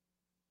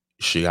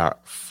 she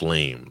got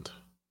flamed,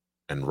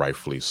 and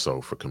rightfully so,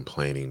 for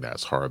complaining that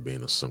it's hard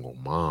being a single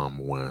mom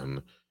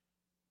when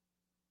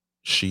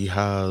she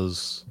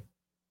has.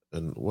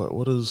 And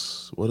what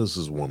is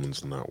this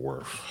woman's net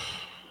worth?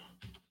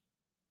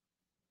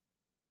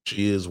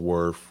 She is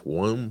worth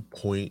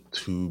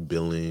 $1.2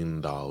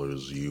 billion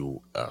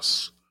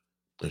US,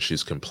 and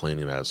she's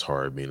complaining that it's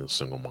hard being a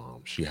single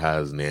mom. She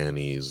has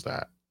nannies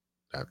that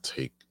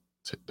take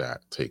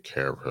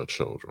care of her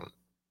children.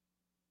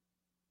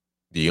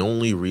 The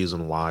only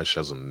reason why she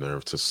has a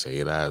nerve to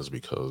say that is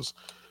because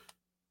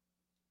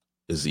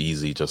it's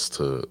easy just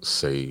to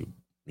say,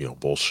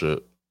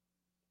 bullshit,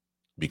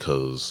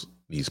 because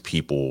these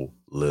people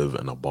live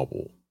in a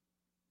bubble.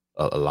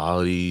 A lot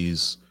of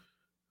these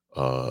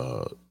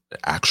uh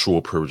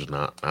actual privilege,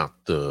 not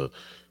the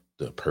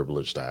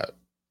privilege that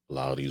a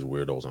lot of these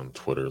weirdos on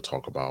Twitter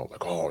talk about,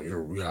 like, oh,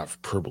 you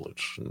have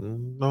privilege.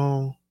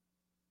 No.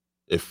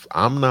 If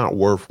I'm not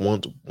worth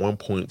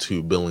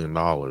 $1.2 billion,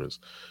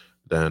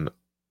 then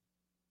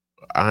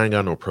I ain't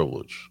got no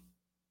privilege.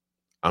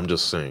 I'm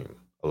just saying,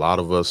 a lot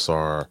of us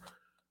are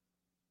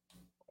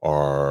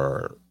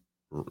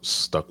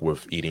stuck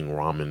with eating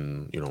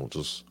ramen,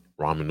 just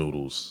ramen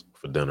noodles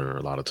for dinner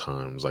a lot of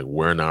times. Like,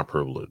 we're not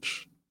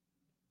privileged.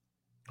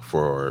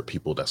 For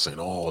people that saying,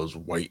 "Oh,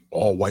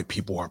 all white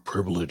people are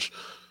privileged."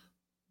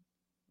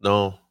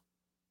 No,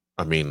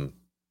 I mean,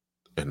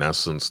 in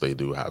essence, they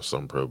do have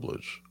some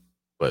privilege,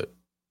 but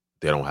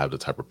they don't have the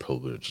type of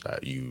privilege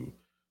that you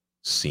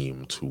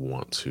seem to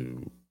want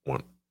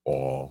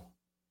all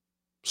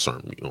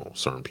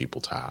certain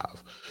people to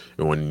have.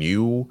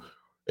 And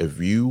if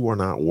you are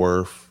not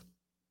worth,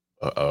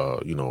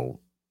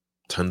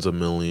 tens of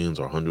millions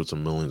or hundreds of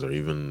millions, or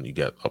even you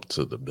get up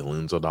to the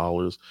billions of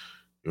dollars,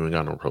 you ain't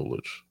got no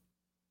privilege.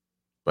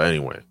 But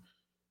anyway,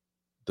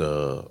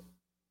 the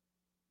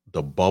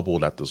the bubble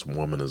that this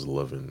woman is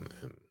living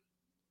in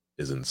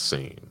is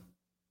insane.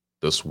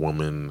 This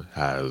woman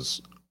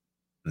has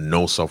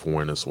no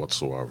self-awareness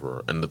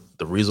whatsoever. And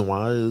the reason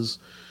why is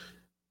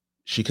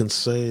she can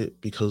say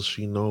it because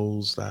she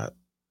knows that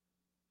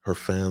her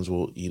fans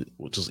will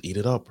just eat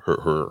it up.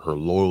 Her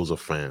loyals of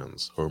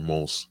fans, her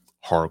most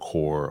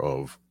hardcore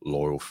of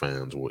loyal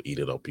fans will eat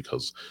it up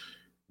because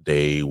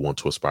they want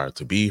to aspire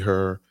to be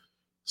her.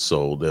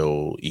 So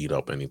they'll eat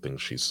up anything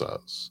she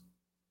says.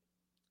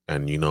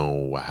 And you know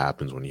what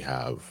happens when you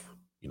have,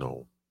 you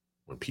know,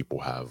 when people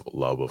have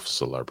love of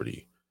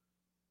celebrity,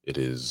 it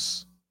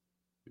is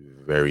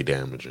very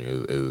damaging.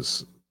 It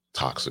is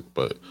toxic.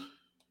 But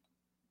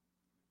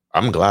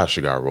I'm glad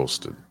she got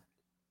roasted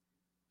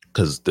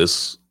because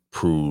this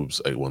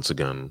proves once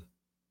again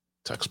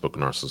textbook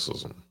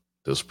narcissism.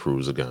 This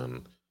proves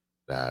again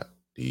that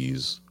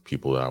these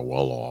people that are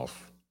well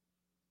off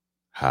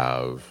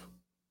have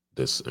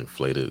this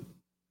inflated,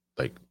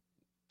 like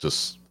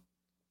just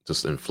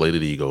just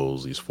inflated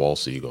egos, these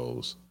false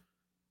egos,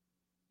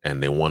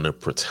 and they want to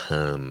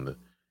pretend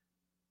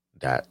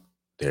that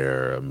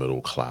they're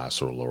middle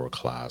class or lower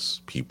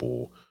class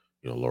people,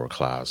 you know, lower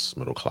class,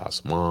 middle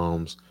class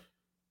moms,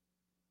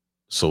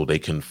 so they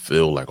can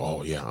feel like,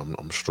 oh yeah,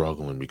 I'm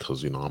struggling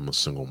because you know I'm a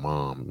single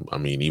mom. I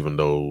mean, even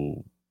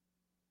though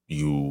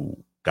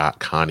you got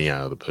Kanye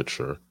out of the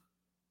picture,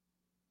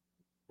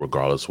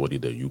 regardless what he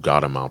did, you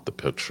got him out the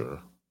picture,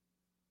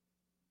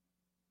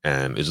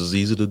 and it's just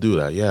easy to do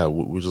that. Yeah,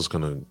 we're just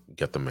gonna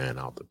get the man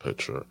out the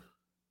picture.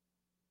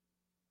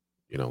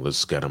 You know,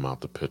 let's get him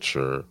out the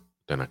picture.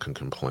 Then I can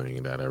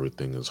complain that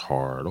everything is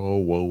hard. Oh,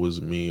 woe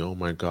is me. Oh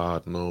my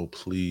God, no,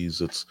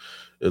 please.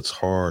 It's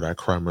hard. I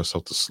cry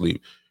myself to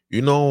sleep.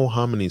 You know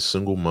how many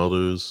single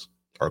mothers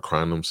are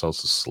crying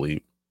themselves to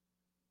sleep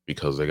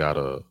because they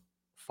gotta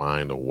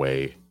find a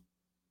way,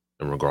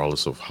 and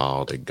regardless of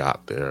how they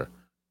got there,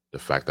 the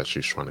fact that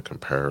she's trying to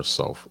compare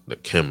herself,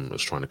 that Kim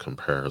is trying to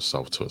compare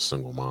herself to a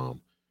single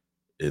mom,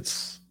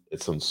 it's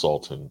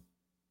insulting.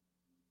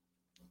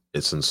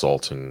 It's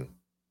insulting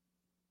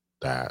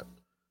that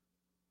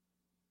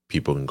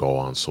people can go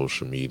on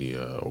social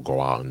media or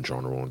go out in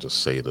general and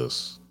just say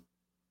this,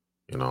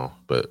 you know,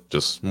 but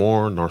just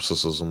more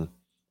narcissism,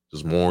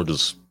 just more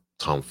just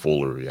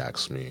tomfoolery,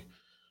 ask me.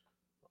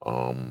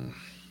 Um,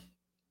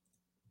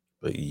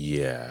 but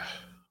yeah.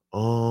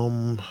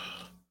 Um,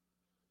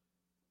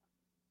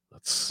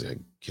 let's see, I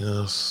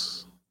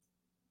guess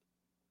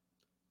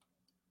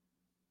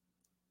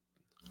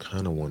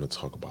kind of want to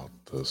talk about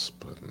this,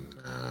 but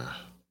nah.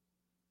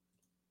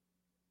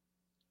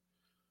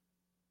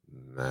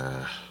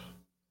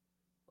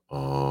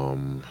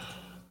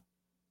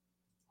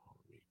 Let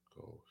me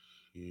go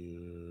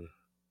here.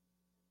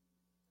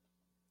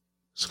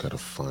 Just gotta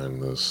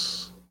find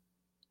this.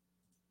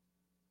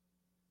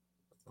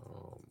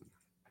 Um,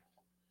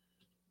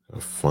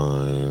 gotta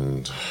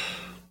find.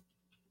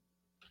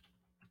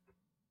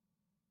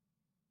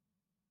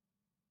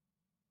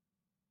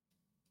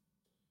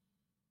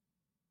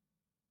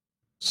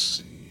 Let's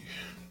see.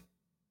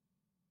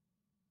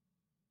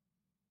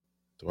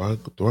 Do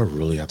I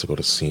really have to go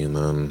to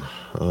CNN?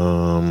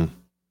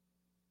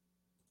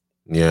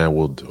 Yeah,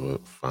 we'll do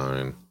it.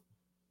 Fine,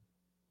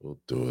 we'll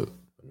do it.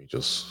 Let me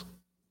just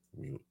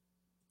mute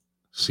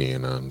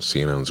CNN.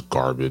 CNN's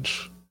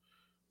garbage.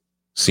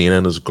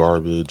 CNN is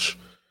garbage.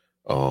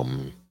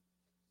 Um,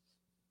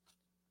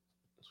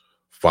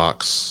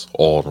 Fox,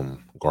 all of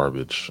them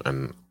garbage.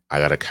 And I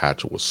gotta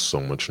catch it with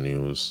so much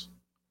news,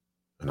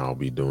 and I'll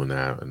be doing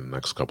that in the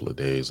next couple of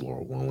days,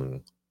 Lord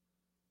willing.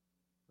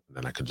 And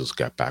then I can just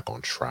get back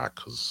on track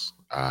because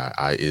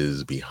I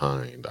is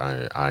behind.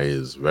 I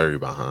is very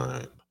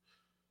behind.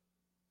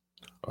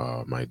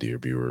 My dear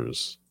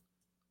viewers.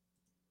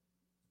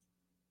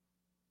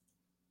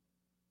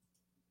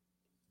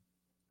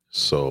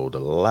 So the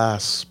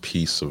last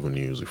piece of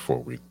news before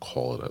we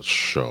call it a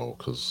show,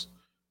 because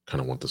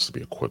kind of want this to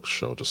be a quick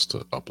show, just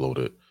to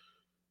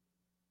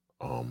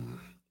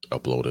um,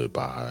 upload it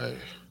by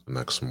the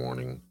next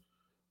morning.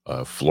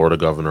 Florida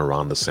Governor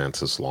Ron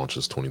DeSantis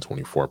launches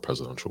 2024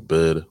 presidential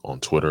bid on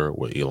Twitter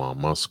with Elon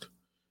Musk,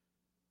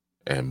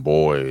 and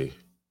boy,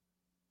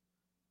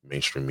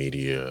 mainstream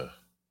media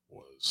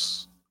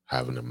was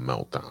having a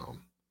meltdown.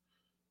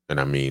 And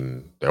I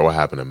mean, they were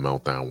having a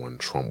meltdown when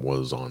Trump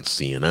was on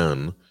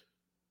CNN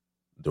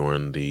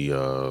during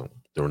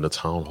the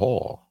town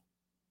hall,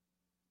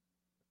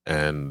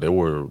 and they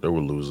were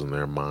losing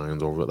their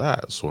minds over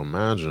that. So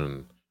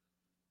imagine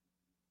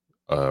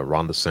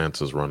Ron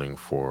DeSantis running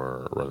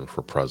for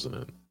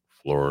president,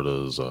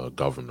 Florida's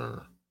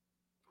governor,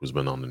 who's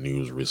been on the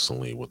news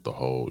recently with the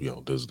whole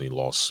Disney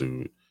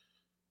lawsuit.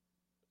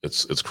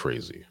 It's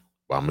crazy.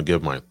 But I'm gonna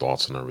give my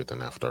thoughts and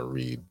everything after I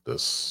read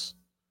this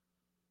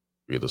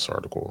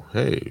article.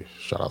 Hey,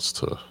 shout outs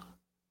to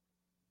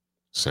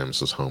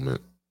Samus's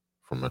helmet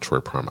from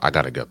Metroid Prime. I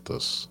gotta get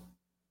this.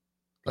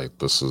 Like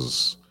this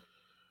is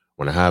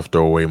when I have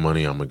throwaway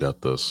money, I'm gonna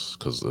get this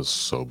because it's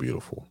so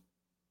beautiful.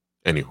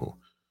 Anywho,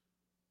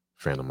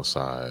 Phantom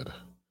aside,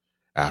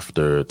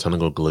 after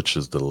technical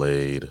glitches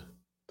delayed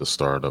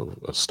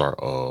the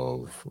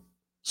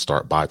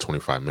start by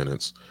 25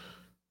 minutes.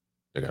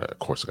 Of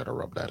course, they got to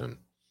rub that in.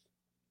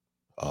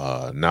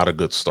 Not a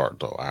good start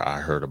though. I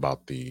heard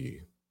about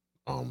the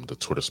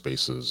Twitter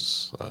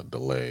Spaces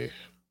delay.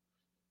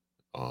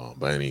 But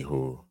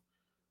anywho,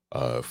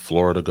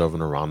 Florida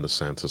Governor Ron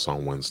DeSentis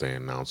on Wednesday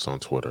announced on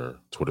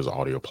Twitter's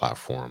audio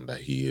platform,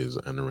 that he is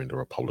entering the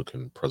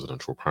Republican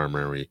presidential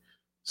primary,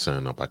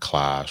 setting up a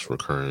clash with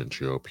current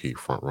GOP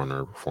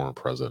frontrunner, former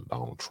President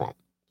Donald Trump,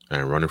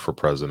 and running for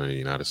president of the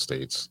United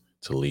States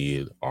to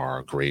lead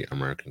our great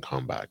American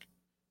comeback,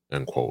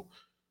 end quote.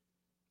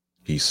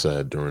 He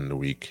said during the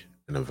week,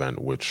 an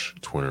event which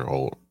Twitter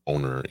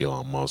owner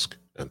Elon Musk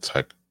and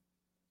tech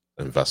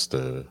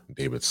investor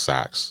David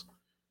Sachs,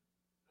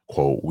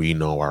 quote, "We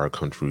know our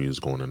country is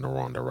going in the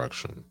wrong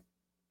direction.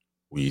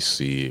 We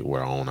see it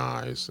with our own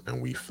eyes and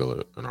we feel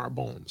it in our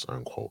bones,"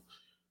 unquote.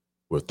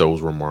 With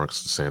those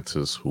remarks,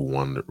 DeSantis, who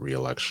won the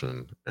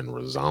re-election in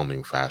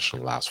resounding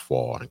fashion last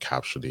fall and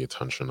captured the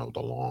attention of the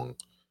long,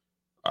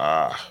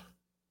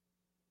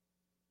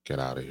 get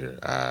out of here,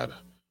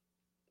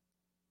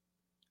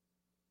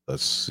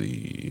 let's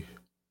see,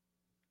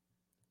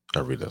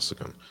 I'll read this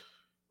again.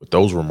 With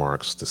those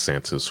remarks,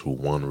 DeSantis, who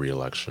won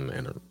re-election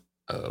in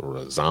a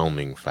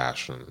resounding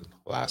fashion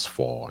last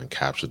fall and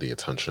captured the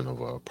attention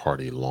of a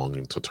party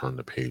longing to turn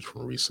the page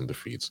from recent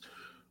defeats,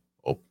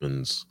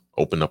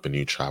 opened up a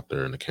new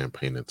chapter in the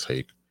campaign to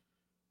take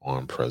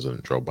on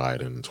President Joe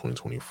Biden in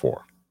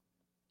 2024.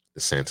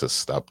 DeSantis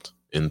stepped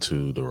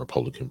into the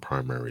Republican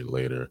primary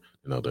later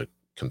than other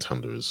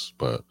contenders,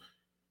 but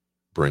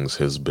brings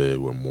his bid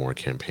with more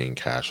campaign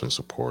cash and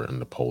support in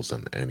the polls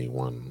than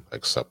anyone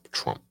except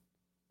Trump.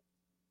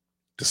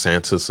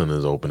 DeSantis, in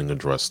his opening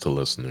address to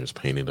listeners,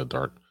 painted a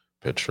dark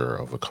picture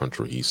of a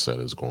country he said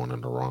is going in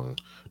the wrong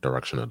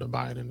direction under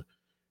Biden,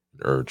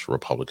 and urged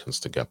Republicans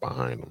to get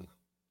behind him.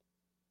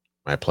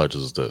 "My pledge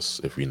is this: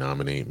 if you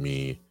nominate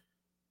me,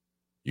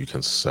 you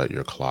can set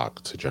your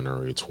clock to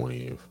January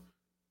 20th,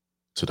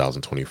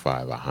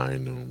 2025 at high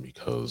noon,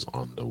 because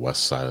on the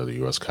west side of the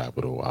U.S.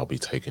 Capitol, I'll be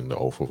taking the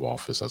oath of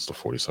office as the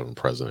 47th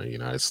President of the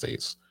United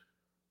States,"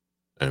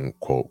 end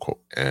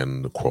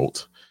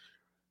quote.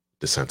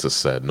 DeSantis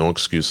said, "No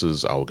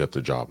excuses, I will get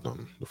the job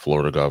done." The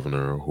Florida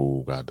governor,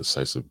 who got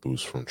decisive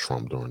boost from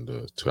Trump during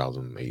the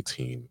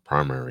 2018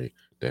 primary,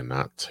 did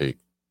not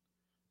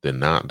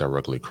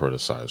directly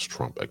criticize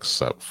Trump,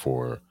 except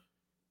for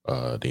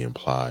the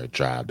implied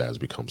jab that has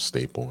become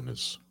staple in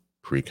his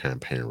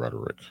pre-campaign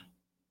rhetoric.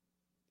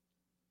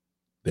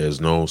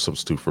 "There's no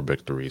substitute for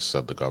victory,"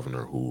 said the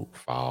governor, who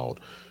filed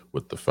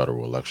with the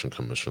Federal Election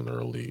Commission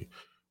early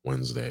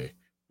Wednesday.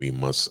 "We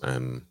must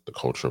end the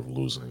culture of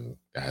losing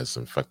that has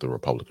infected the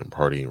Republican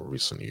Party in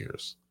recent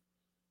years."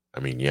 I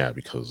mean, yeah,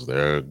 because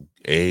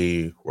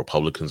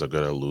Republicans are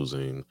good at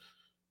losing.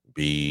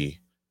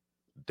 B,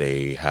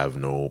 they have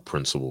no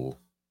principle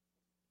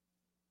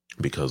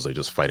because they're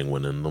just fighting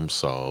within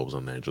themselves,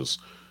 and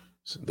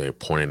they're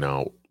pointing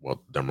out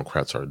what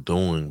Democrats are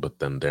doing, but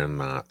then they're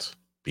not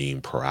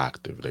being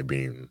proactive. They're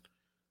being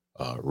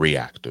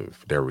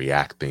reactive. They're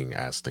reacting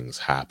as things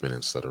happen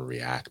instead of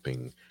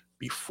reacting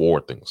before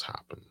things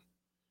happen.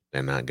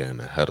 They're not getting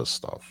ahead of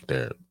stuff.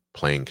 They're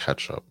playing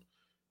catch up.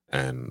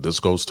 And this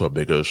goes to a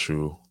bigger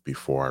issue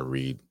before I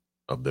read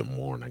a bit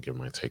more and I give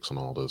my takes on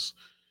all this.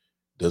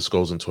 This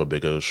goes into a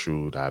bigger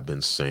issue that I've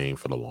been saying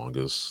for the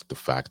longest. The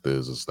fact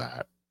is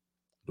that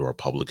the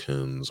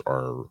Republicans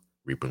are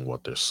reaping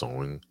what they're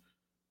sowing,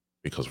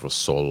 because for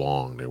so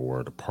long they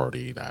were the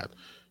party that,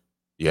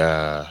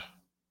 yeah,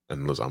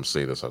 and listen, I'm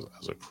saying this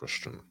as a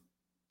Christian.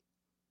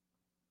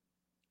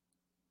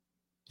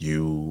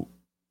 You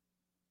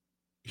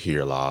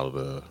hear a lot of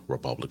the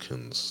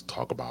Republicans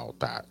talk about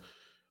that,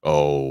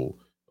 oh,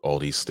 all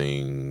these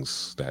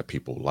things that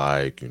people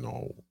like,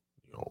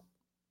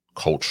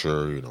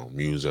 culture,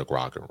 music,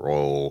 rock and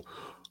roll,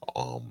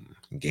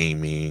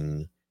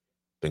 gaming,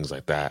 things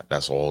like that.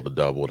 That's all the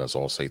devil. That's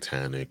all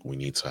satanic. We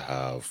need to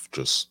have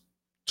just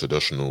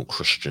traditional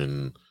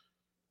Christian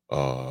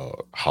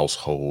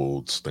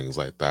households, things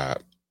like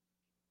that.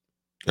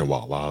 And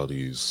while a lot of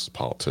these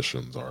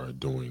politicians are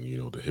doing,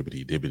 the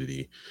hibbity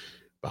dibbity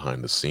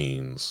behind the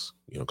scenes,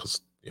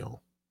 because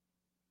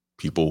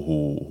people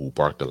who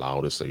bark the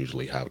loudest, they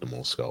usually have the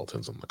most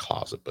skeletons in the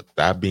closet. But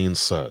that being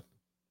said,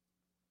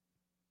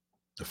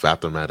 the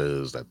fact of the matter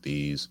is that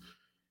these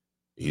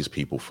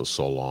people for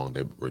so long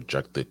they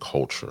rejected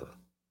culture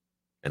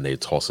and they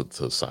toss it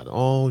to the side.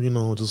 Oh,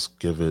 just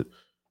give it.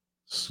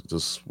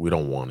 Just we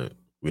don't want it.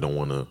 We don't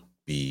want to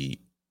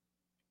be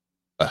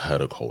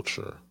ahead of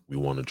culture. We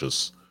want to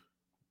just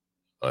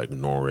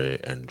ignore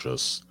it and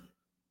just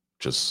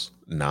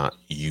not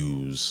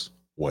use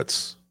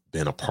what's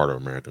been a part of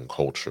American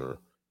culture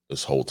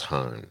this whole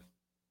time.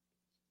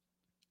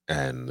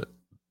 And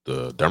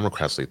the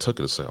Democrats, they took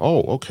it and said,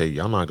 "Oh, okay,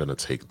 y'all not gonna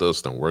take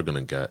this, then we're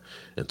gonna get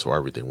into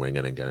everything. We're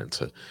gonna get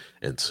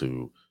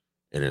into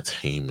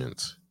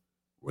entertainment.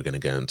 We're gonna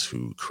get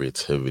into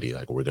creativity.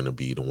 Like we're gonna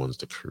be the ones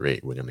to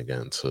create. We're gonna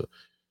get into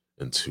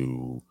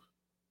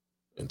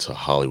into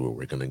Hollywood.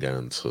 We're gonna get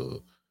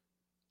into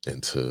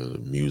into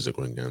music,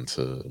 we can get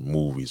into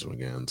movies, we can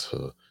get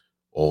into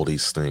all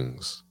these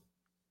things,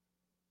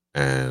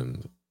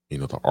 and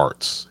the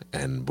arts.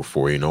 And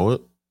before you know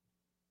it,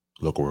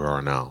 look where we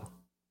are now,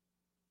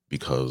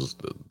 because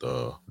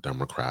the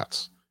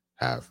Democrats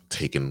have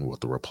taken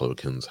what the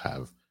Republicans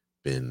have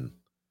been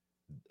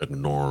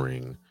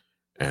ignoring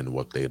and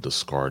what they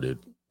discarded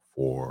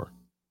for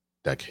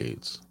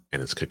decades,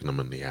 and it's kicking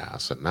them in the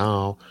ass. And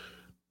now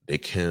they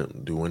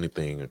can't do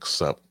anything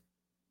except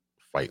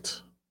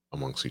fight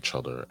amongst each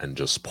other and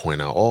just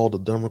point out, oh, the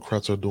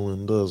Democrats are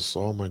doing this.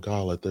 Oh my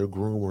God, like they're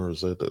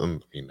groomers. I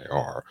mean, they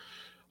are.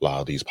 A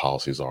lot of these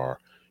policies are,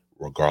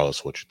 regardless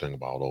of what you think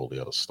about all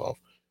the other stuff.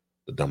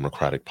 The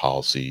Democratic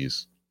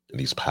policies in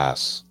these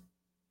past,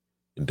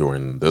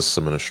 during this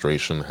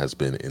administration, has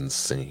been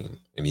insane.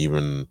 And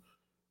even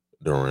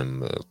during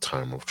the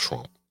time of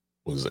Trump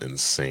was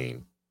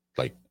insane.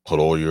 Like, put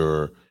all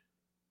your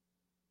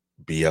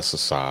BS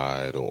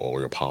aside, or all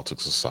your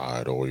politics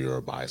aside, or your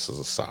biases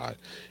aside.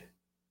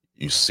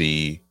 You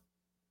see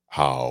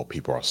how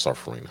people are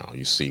suffering now.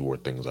 You see where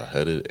things are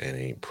headed, and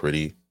it ain't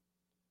pretty.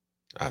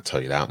 I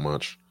tell you that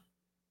much.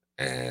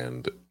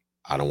 And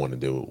I don't want to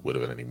deal with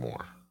it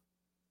anymore.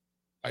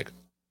 Like,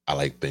 I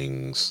like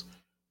things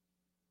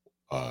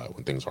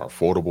when things are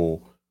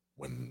affordable,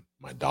 when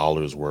my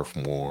dollar is worth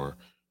more,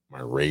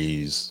 my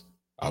raise,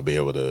 I'll be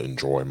able to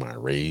enjoy my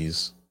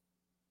raise,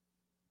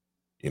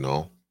 you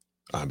know?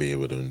 I'll be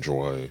able to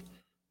enjoy,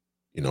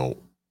 you know,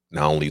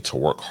 not only to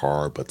work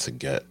hard, but to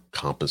get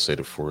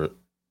compensated for it,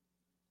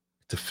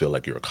 to feel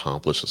like you're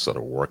accomplished instead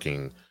of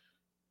working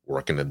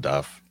to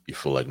death. You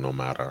feel like no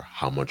matter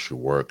how much you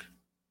work,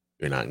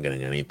 you're not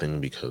getting anything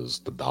because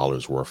the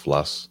dollar's worth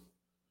less,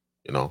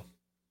 you know?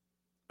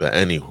 But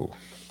anywho,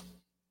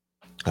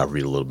 I'll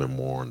read a little bit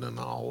more and then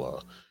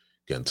I'll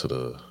get into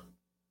the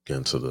get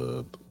into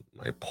the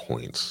my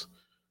points.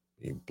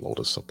 Let me blow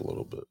this up a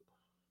little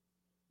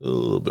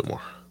bit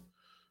more.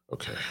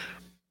 Okay.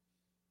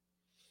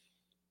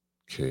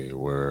 Okay,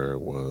 where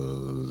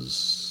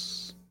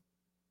was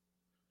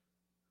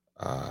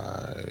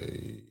I?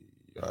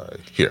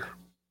 Here.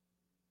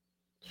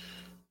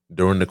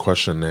 During the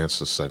question and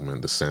answer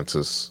segment,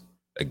 DeSentis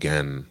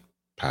again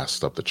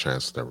passed up the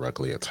chance to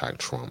directly attack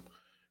Trump.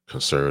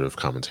 Conservative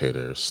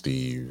commentator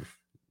Steve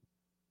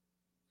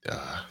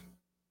uh,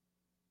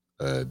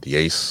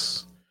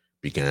 Diaz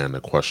began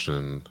the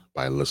question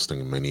by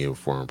listing many of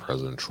former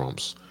President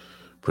Trump's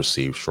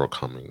perceived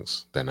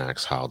shortcomings, then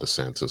asked how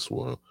DeSantis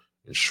will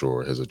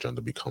ensure his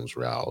agenda becomes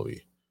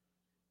reality.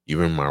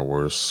 Even my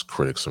worst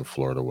critics in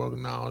Florida will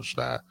acknowledge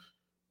that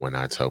when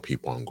I tell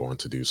people I'm going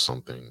to do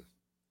something,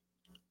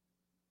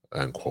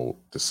 end quote,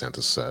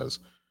 DeSantis says,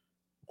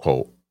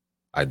 quote,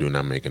 I do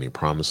not make any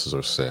promises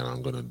or say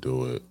I'm going to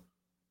do it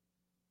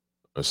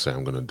or say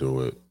I'm going to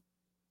do it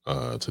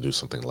to do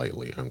something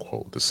lightly,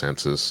 unquote.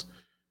 DeSantis'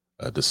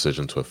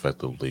 decision to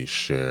effectively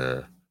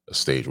share a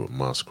stage with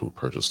Musk, who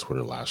purchased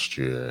Twitter last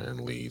year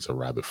and leads a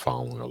rabid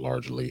following of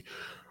largely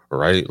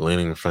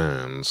right-leaning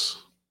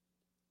fans,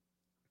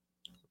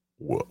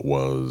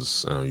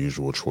 was an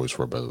unusual choice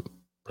for a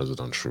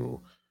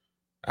presidential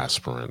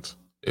aspirant.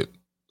 It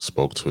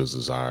spoke to his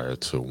desire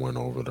to win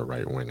over the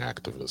right-wing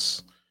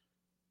activists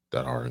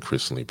that are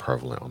increasingly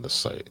prevalent on the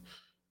site.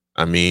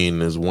 I mean,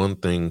 there's one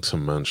thing to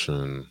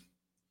mention,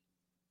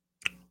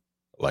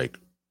 like,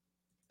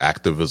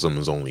 activism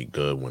is only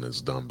good when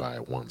it's done by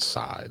one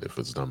side. If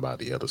it's done by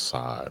the other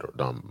side or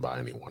done by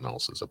anyone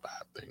else, is a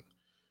bad thing.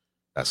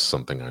 That's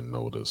something I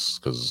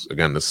noticed because,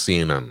 again, the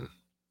CNN,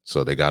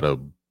 so they got to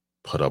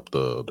put up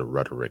the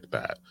rhetoric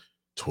that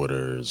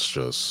Twitter is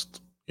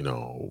just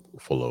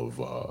full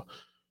of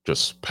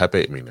just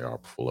Pepe. I mean, they are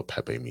full of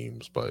Pepe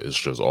memes, but it's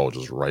just all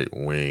just right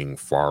wing,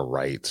 far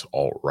right,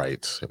 alt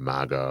right,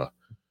 MAGA,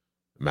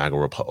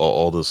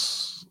 all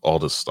this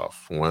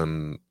stuff.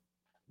 When,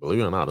 believe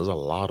it or not, there's a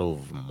lot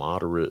of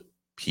moderate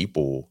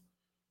people.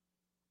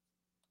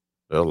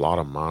 There are a lot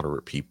of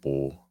moderate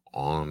people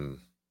on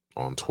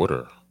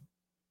Twitter.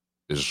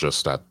 It's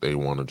just that they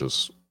want to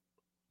just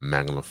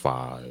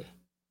magnify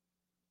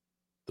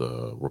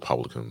the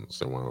Republicans.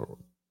 They want to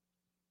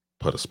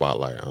put a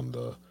spotlight on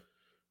the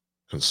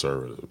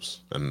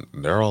conservatives. And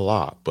there are a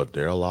lot, but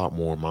there are a lot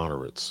more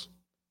moderates,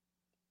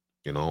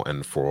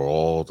 and for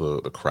all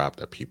the crap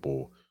that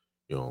people,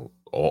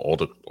 all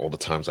the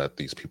times that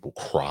these people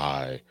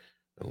cry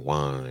and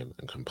whine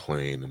and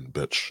complain and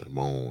bitch and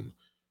moan,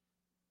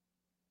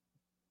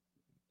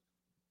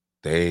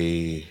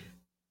 they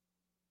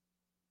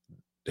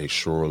they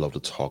sure love to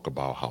talk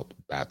about how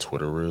bad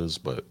Twitter is,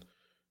 but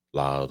a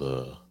lot of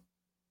the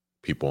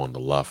people on the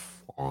left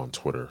are on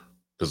Twitter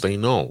because they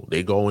know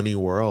they go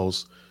anywhere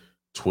else.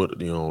 Twitter,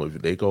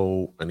 if they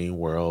go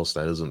anywhere else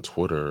that isn't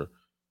Twitter,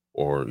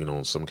 or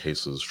in some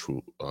cases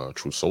True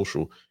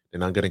Social, they're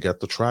not gonna get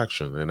the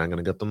traction. They're not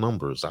gonna get the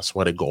numbers. That's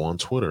why they go on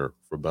Twitter,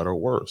 for better or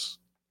worse.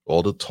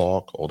 All the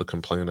talk, all the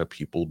complaining that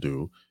people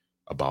do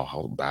about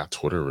how bad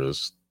Twitter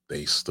is,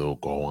 they still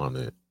go on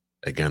it.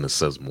 Again, it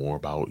says more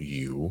about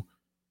you,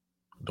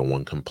 the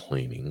one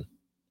complaining,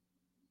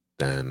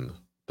 than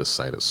the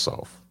site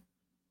itself.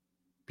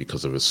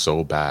 Because if it's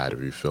so bad,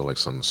 if you feel like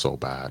something's so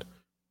bad,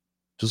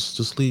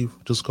 just leave,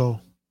 just go,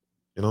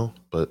 you know?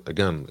 But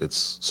again,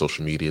 it's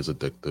social media is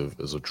addictive,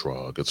 is a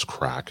drug, it's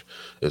crack,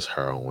 it's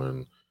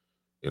heroin,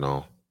 you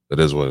know? It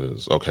is what it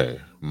is.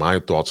 Okay, my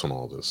thoughts on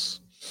all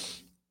this.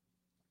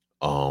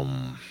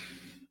 Um,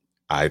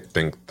 I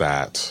think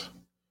that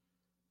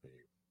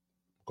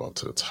go up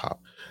to the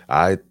top.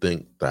 I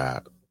think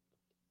that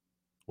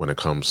when it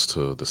comes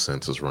to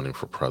DeSentis running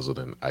for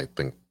president, I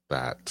think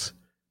that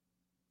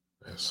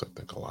yes, I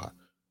think a lot.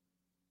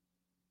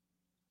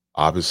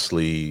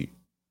 Obviously,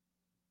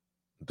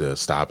 the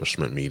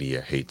establishment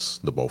media hates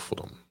the both of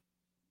them.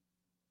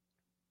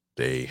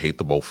 They hate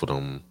the both of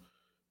them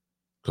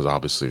because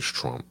obviously it's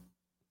Trump,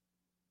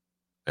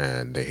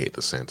 and they hate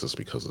DeSantis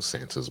because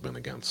DeSantis has been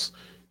against,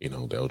 the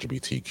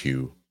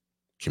LGBTQ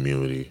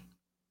community.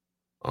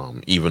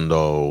 Even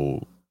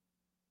though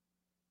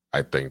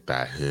I think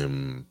that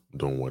him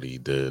doing what he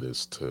did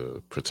is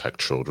to protect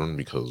children,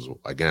 because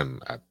again,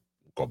 I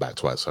go back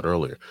to what I said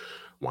earlier.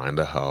 Why in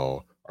the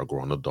hell are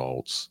grown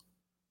adults?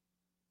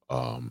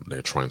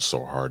 They're trying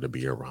so hard to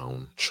be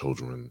around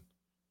children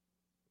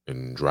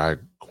in drag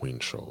queen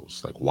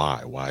shows. Like,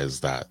 why? Why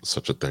is that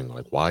such a thing?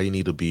 Like, why you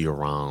need to be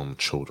around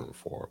children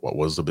for? What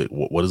was the big?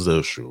 What is the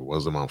issue? What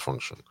is the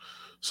malfunction?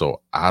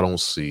 So I don't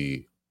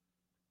see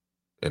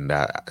in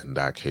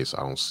that case,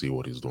 I don't see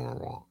what he's doing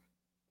wrong.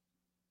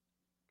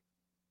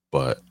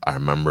 But I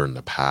remember in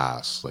the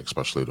past, like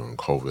especially during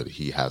COVID,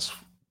 he has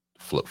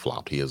flip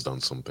flopped. He has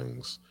done some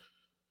things,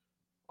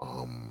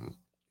 um,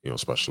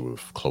 especially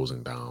with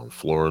closing down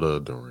Florida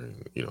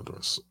during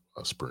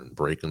spring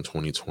break in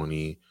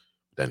 2020.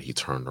 Then he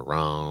turned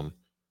around,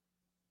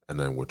 and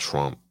then with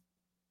Trump,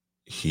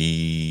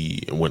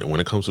 he when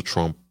it comes to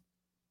Trump,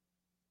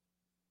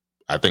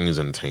 I think he's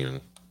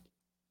entertaining.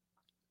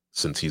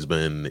 Since he's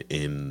been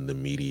in the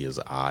media's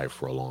eye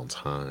for a long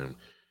time,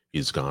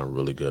 he's gotten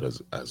really good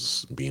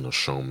as being a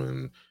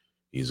showman.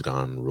 He's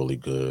gotten really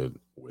good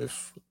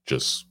with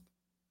just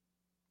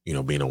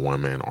being a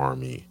one man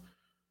army,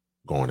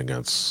 going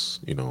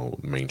against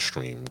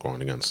mainstream,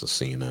 going against the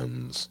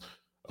CNNs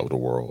of the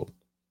world,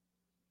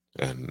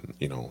 and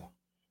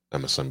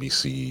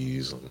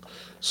MSNBCs and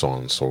so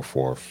on and so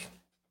forth.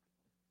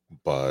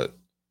 But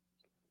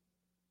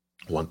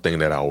one thing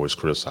that I always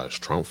criticize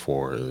Trump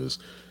for is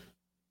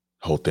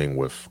whole thing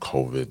with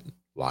COVID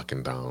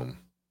locking down,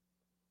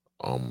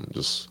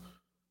 just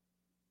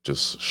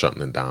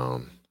shutting it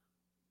down.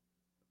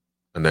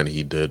 And then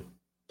he did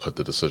put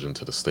the decision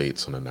to the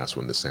states, and then that's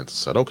when DeSantis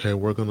said, "Okay,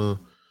 we're gonna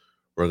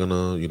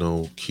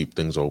keep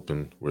things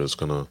open. We're just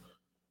gonna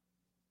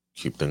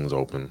keep things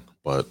open."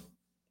 But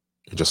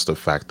just the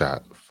fact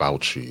that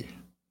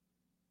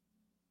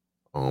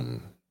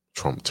um,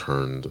 Trump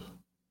turned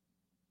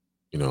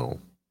you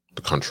know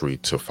the country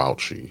to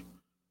Fauci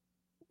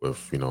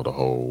with the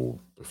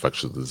whole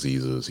infectious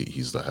diseases.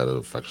 He's the head of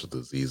infectious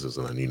diseases,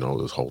 and then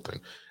this whole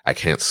thing. I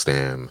can't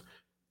stand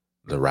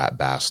the rat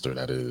bastard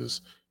that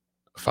is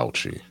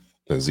Fauci,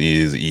 because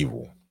he is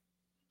evil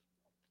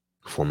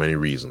for many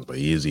reasons. But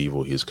he is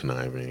evil. He's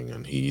conniving,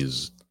 and he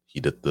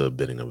did the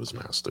bidding of his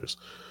masters.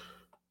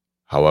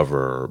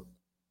 However,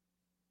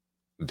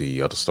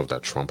 the other stuff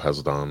that Trump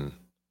has done,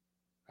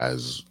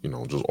 as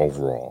just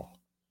overall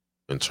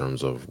in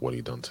terms of what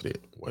he's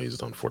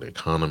done for the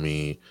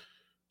economy,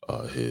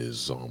 uh,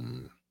 his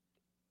um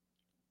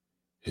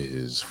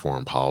his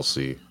foreign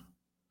policy.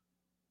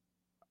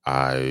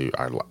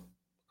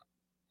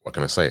 What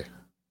can I say?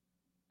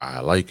 I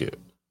like it.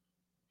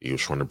 He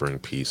was trying to bring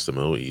peace to the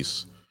Middle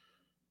East,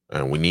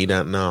 and we need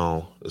that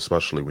now.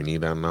 Especially, we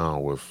need that now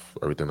with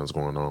everything that's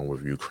going on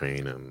with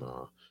Ukraine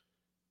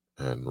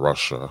and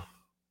Russia.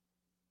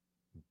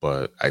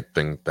 But I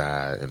think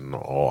that, in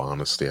all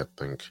honesty, I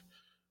think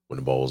when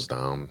it boils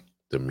down,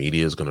 the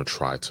media is going to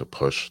try to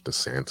push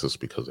DeSantis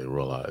because they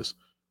realize,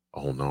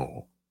 oh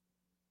no,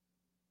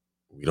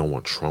 we don't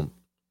want Trump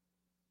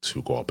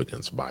to go up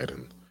against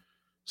Biden.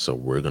 So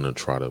we're going to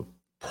try to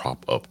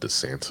prop up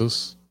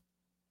DeSantis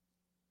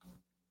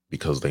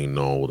because they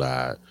know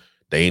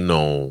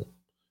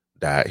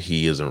that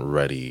he isn't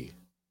ready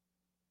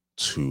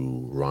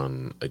to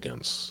run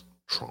against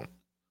Trump.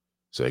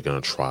 So they're going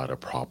to try to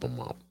prop him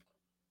up.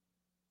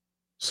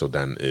 So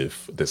then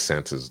if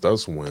DeSantis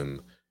does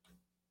win,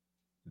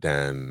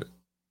 then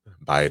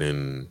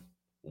Biden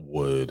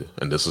would,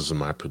 and this is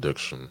my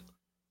prediction,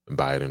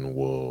 Biden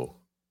will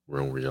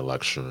win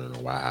re-election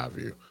or what have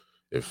you.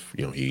 If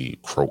he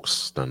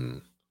croaks,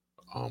 then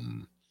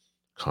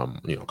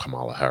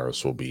Kamala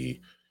Harris will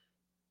be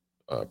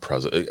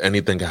president.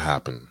 Anything can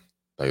happen.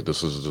 Like,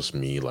 this is just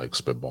me like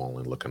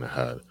spitballing, looking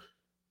ahead.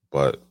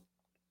 But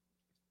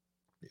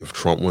if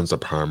Trump wins the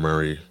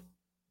primary,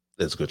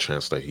 there's a good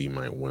chance that he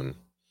might win.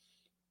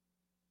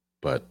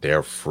 But they're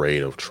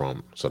afraid of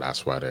Trump, so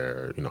that's why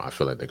I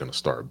feel like they're going to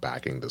start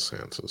backing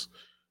DeSantis.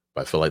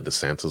 But I feel like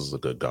DeSantis is a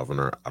good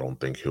governor. I don't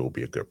think he'll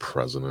be a good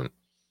president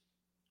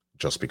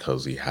just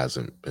because he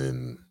hasn't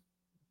been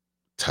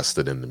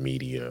tested in the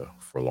media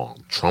for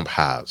long. Trump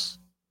has.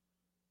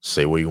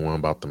 Say what you want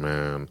about the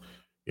man.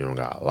 You don't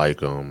gotta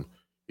like him.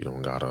 You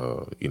don't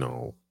gotta,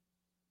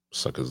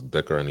 suck his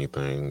dick or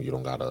anything. You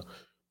don't gotta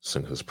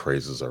sing his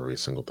praises every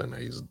single thing that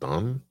he's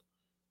done.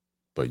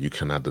 But you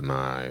cannot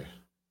deny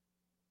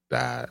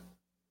that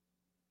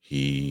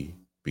he,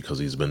 because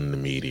he's been in the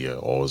media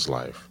all his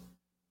life,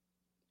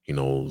 he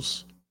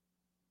knows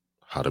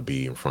how to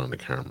be in front of the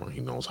camera.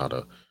 He knows how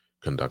to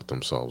conduct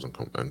himself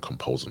and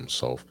compose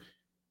himself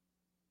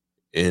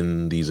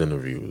in these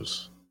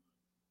interviews,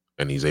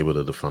 and he's able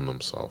to defend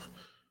himself.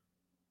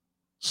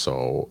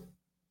 So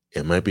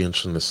it might be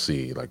interesting to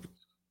see. Like,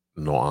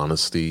 no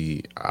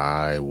honesty,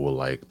 I will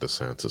like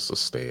DeSentis to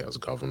stay as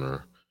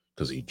governor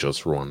because he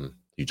just won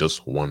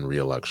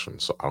re-election.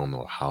 So I don't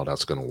know how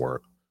that's gonna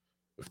work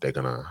if they're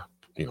gonna,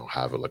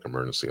 have it like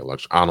emergency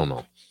election. I don't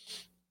know.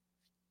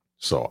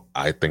 So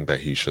I think that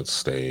he should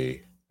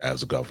stay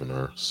as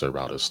governor, serve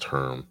out his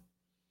term.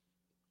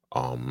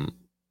 Um,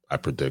 I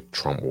predict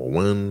Trump will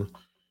win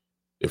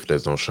if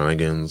there's no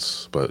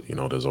shenanigans, but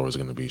there's always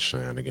going to be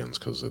shenanigans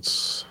because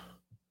it's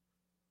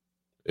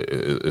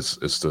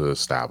the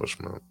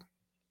establishment.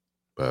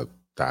 But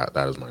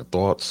that is my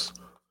thoughts.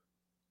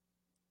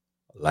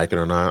 Like it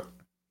or not,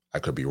 I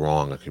could be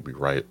wrong, I could be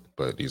right,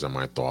 but these are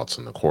my thoughts.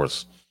 And of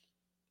course,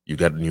 you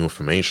get new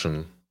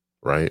information,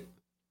 right?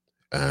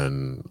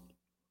 And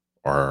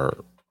our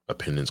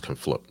opinions can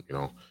flip.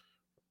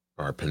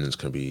 Our opinions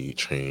can be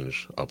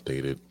changed,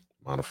 updated,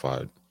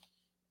 modified.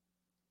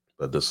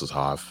 But this is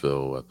how I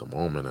feel at the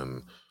moment,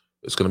 and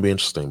it's going to be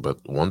interesting. But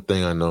one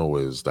thing I know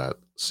is that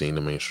seeing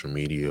the mainstream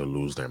media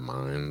lose their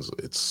minds,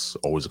 it's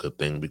always a good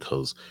thing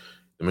because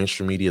the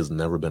mainstream media has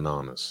never been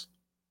honest.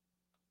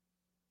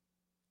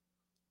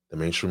 The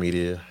mainstream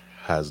media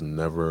has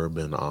never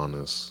been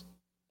honest,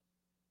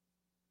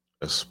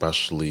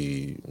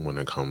 especially when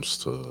it comes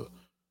to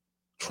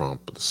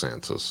Trump,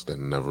 DeSantis. They've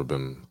never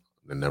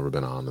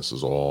been honest.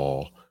 It's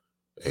all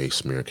a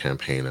smear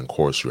campaign. And of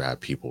course, you have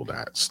people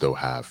that still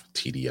have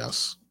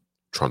TDS,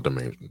 Trump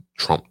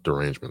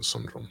derangement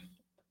syndrome.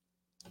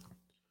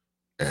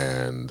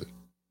 And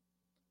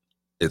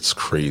it's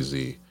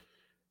crazy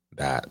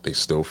that they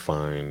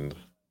find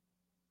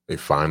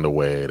a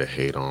way to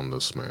hate on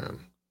this man.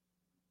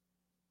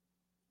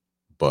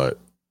 But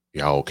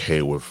y'all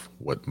okay with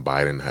what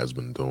Biden has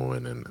been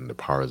doing and the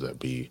powers that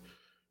be.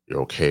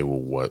 You're okay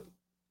with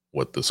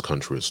what this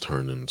country has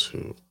turned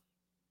into.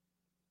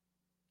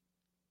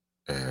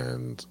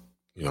 And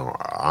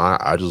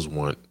I just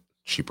want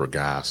cheaper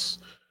gas.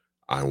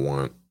 I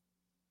want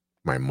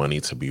my money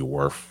to be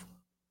worth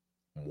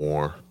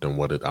more than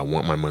I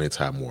want my money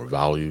to have more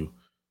value.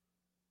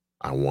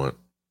 I want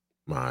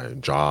my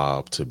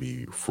job to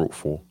be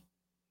fruitful.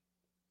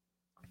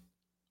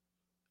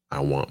 I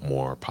want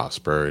more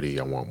prosperity.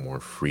 I want more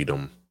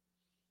freedom.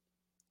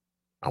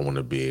 I want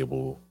to be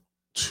able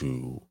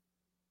to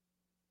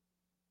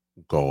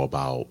go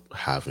about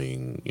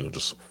having,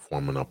 just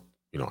forming up,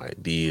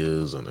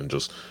 ideas and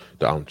just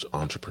the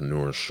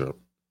entrepreneurship.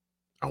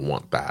 I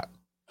want that.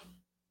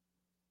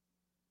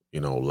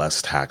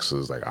 Less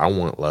taxes. Like I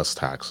want less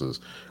taxes.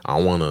 I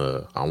want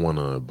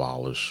to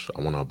abolish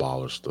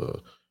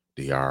the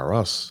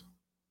IRS.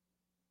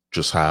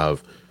 Just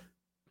have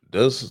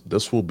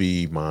this will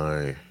be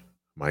my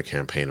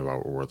campaign if I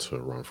were to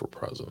run for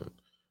president.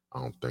 I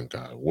don't think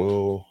I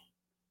will,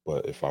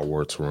 but if I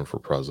were to run for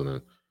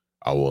president,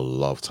 I would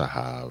love to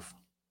have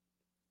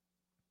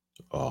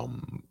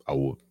I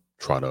would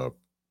try to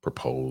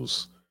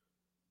propose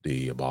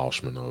the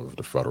abolishment of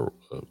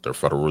their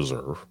Federal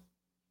Reserve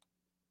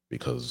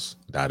because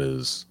that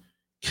is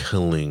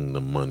killing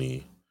the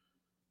money,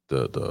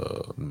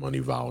 the money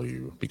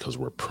value because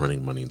we're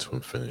printing money into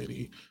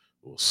infinity.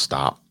 It will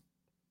stop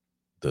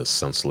the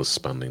senseless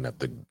spending that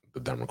the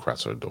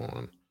Democrats are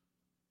doing.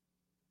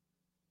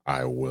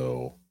 I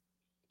will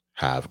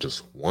have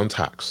just one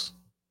tax,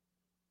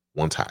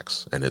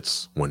 and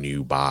it's when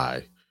you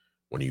buy,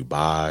 you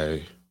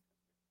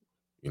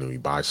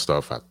buy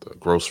stuff at the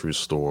grocery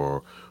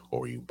store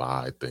or you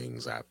buy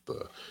things at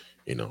the,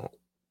 you know,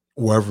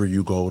 wherever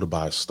you go to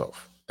buy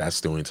stuff.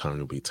 That's the only time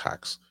you'll be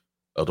taxed.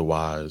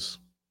 Otherwise,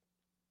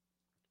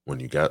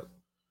 when you get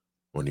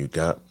when you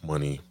get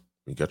money,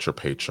 you get your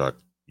paycheck,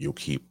 you'll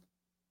keep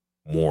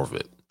more of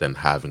it than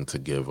having to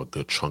give a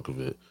good chunk of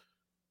it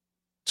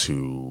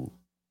to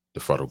the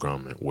federal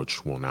government,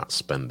 which will not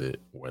spend it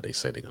where they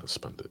say they're going to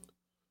spend it.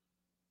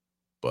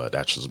 But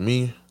that's just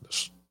me.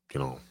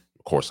 Of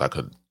course, I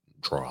could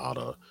draw out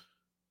a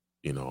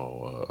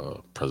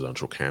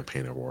presidential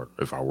campaign award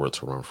if I were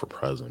to run for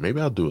president.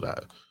 Maybe I'll do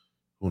that.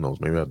 Who knows?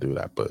 Maybe I'll do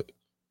that. But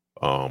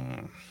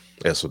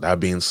yeah. So that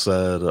being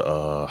said,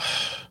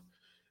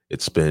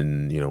 it's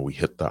been we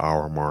hit the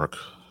hour mark,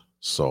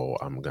 so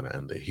I'm gonna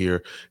end it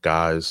here,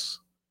 guys.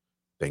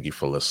 Thank you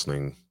for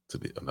listening to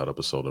another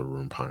episode of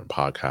RubenPrime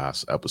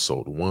Podcast,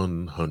 episode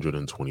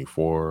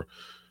 124.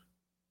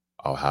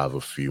 I'll have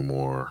a few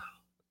more,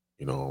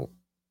 you know,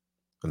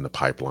 in the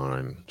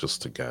pipeline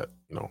just to get,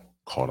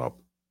 caught up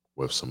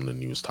with some of the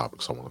news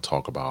topics I want to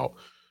talk about.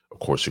 Of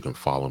course, you can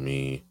follow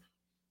me.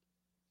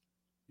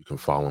 You can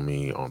follow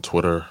me on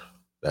Twitter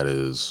That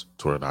is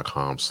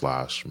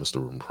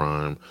twitter.com/Mr.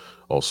 RubenPrime.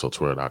 Also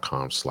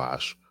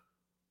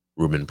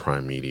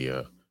twitter.com/RubenPrime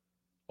Media.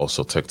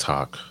 Also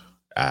TikTok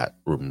at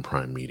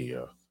RubenPrime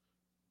Media.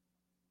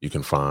 You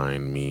can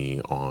find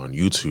me on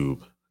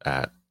YouTube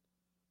at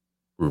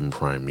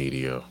RubenPrime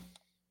Media.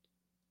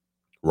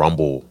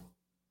 Rumble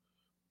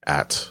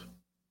at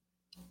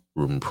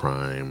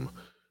RubenPrime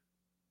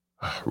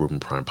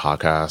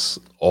Podcast.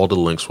 All the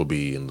links will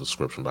be in the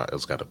description, but I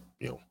just gotta,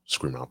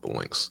 scream out the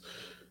links.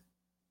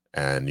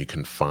 And you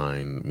can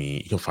find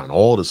me, you can find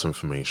all this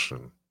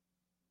information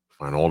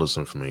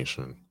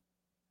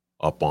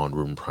up on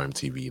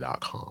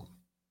RubenPrimeTV.com.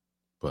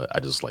 But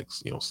I just like,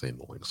 saying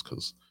the links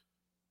because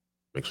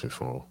it makes me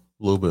feel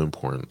a little bit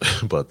important.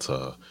 But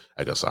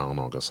I guess I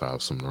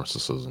have some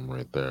narcissism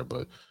right there.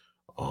 But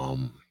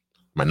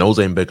my nose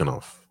ain't big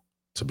enough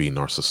to be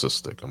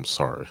narcissistic. I'm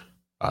sorry.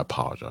 I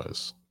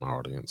apologize, my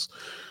audience.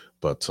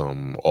 But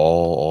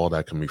all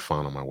that can be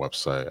found on my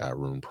website at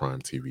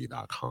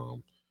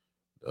RubenPrimeTV.com.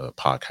 The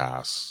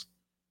podcasts,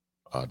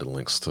 the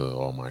links to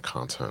all my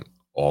content,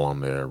 all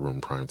on there,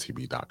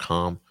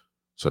 RubenPrimeTV.com.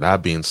 So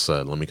that being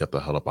said, let me get the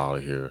hell up out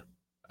of here.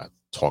 I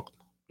talked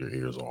your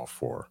ears off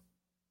for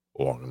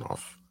long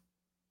enough,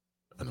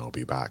 and I'll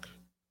be back.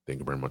 Thank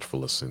you very much for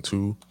listening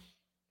to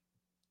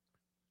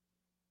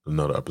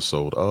another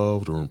episode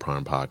of the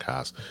RubenPrime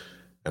Podcast,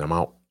 and I'm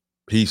out.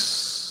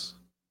 Peace.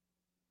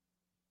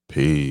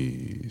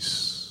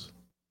 Peace.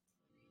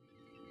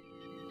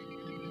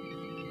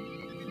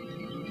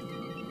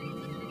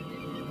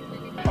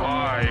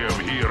 I am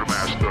here,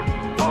 Master.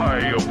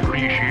 I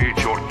appreciate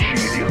your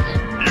genius.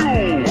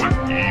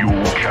 You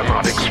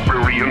cannot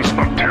experience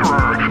the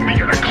terror,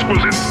 the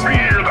exquisite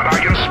fear that I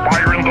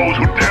inspire in those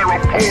who dare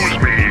oppose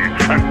me.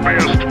 At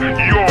best,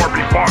 your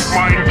befogged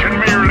mind can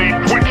merely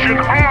twitch in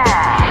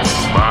awe.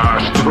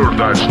 Master,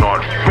 that's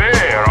not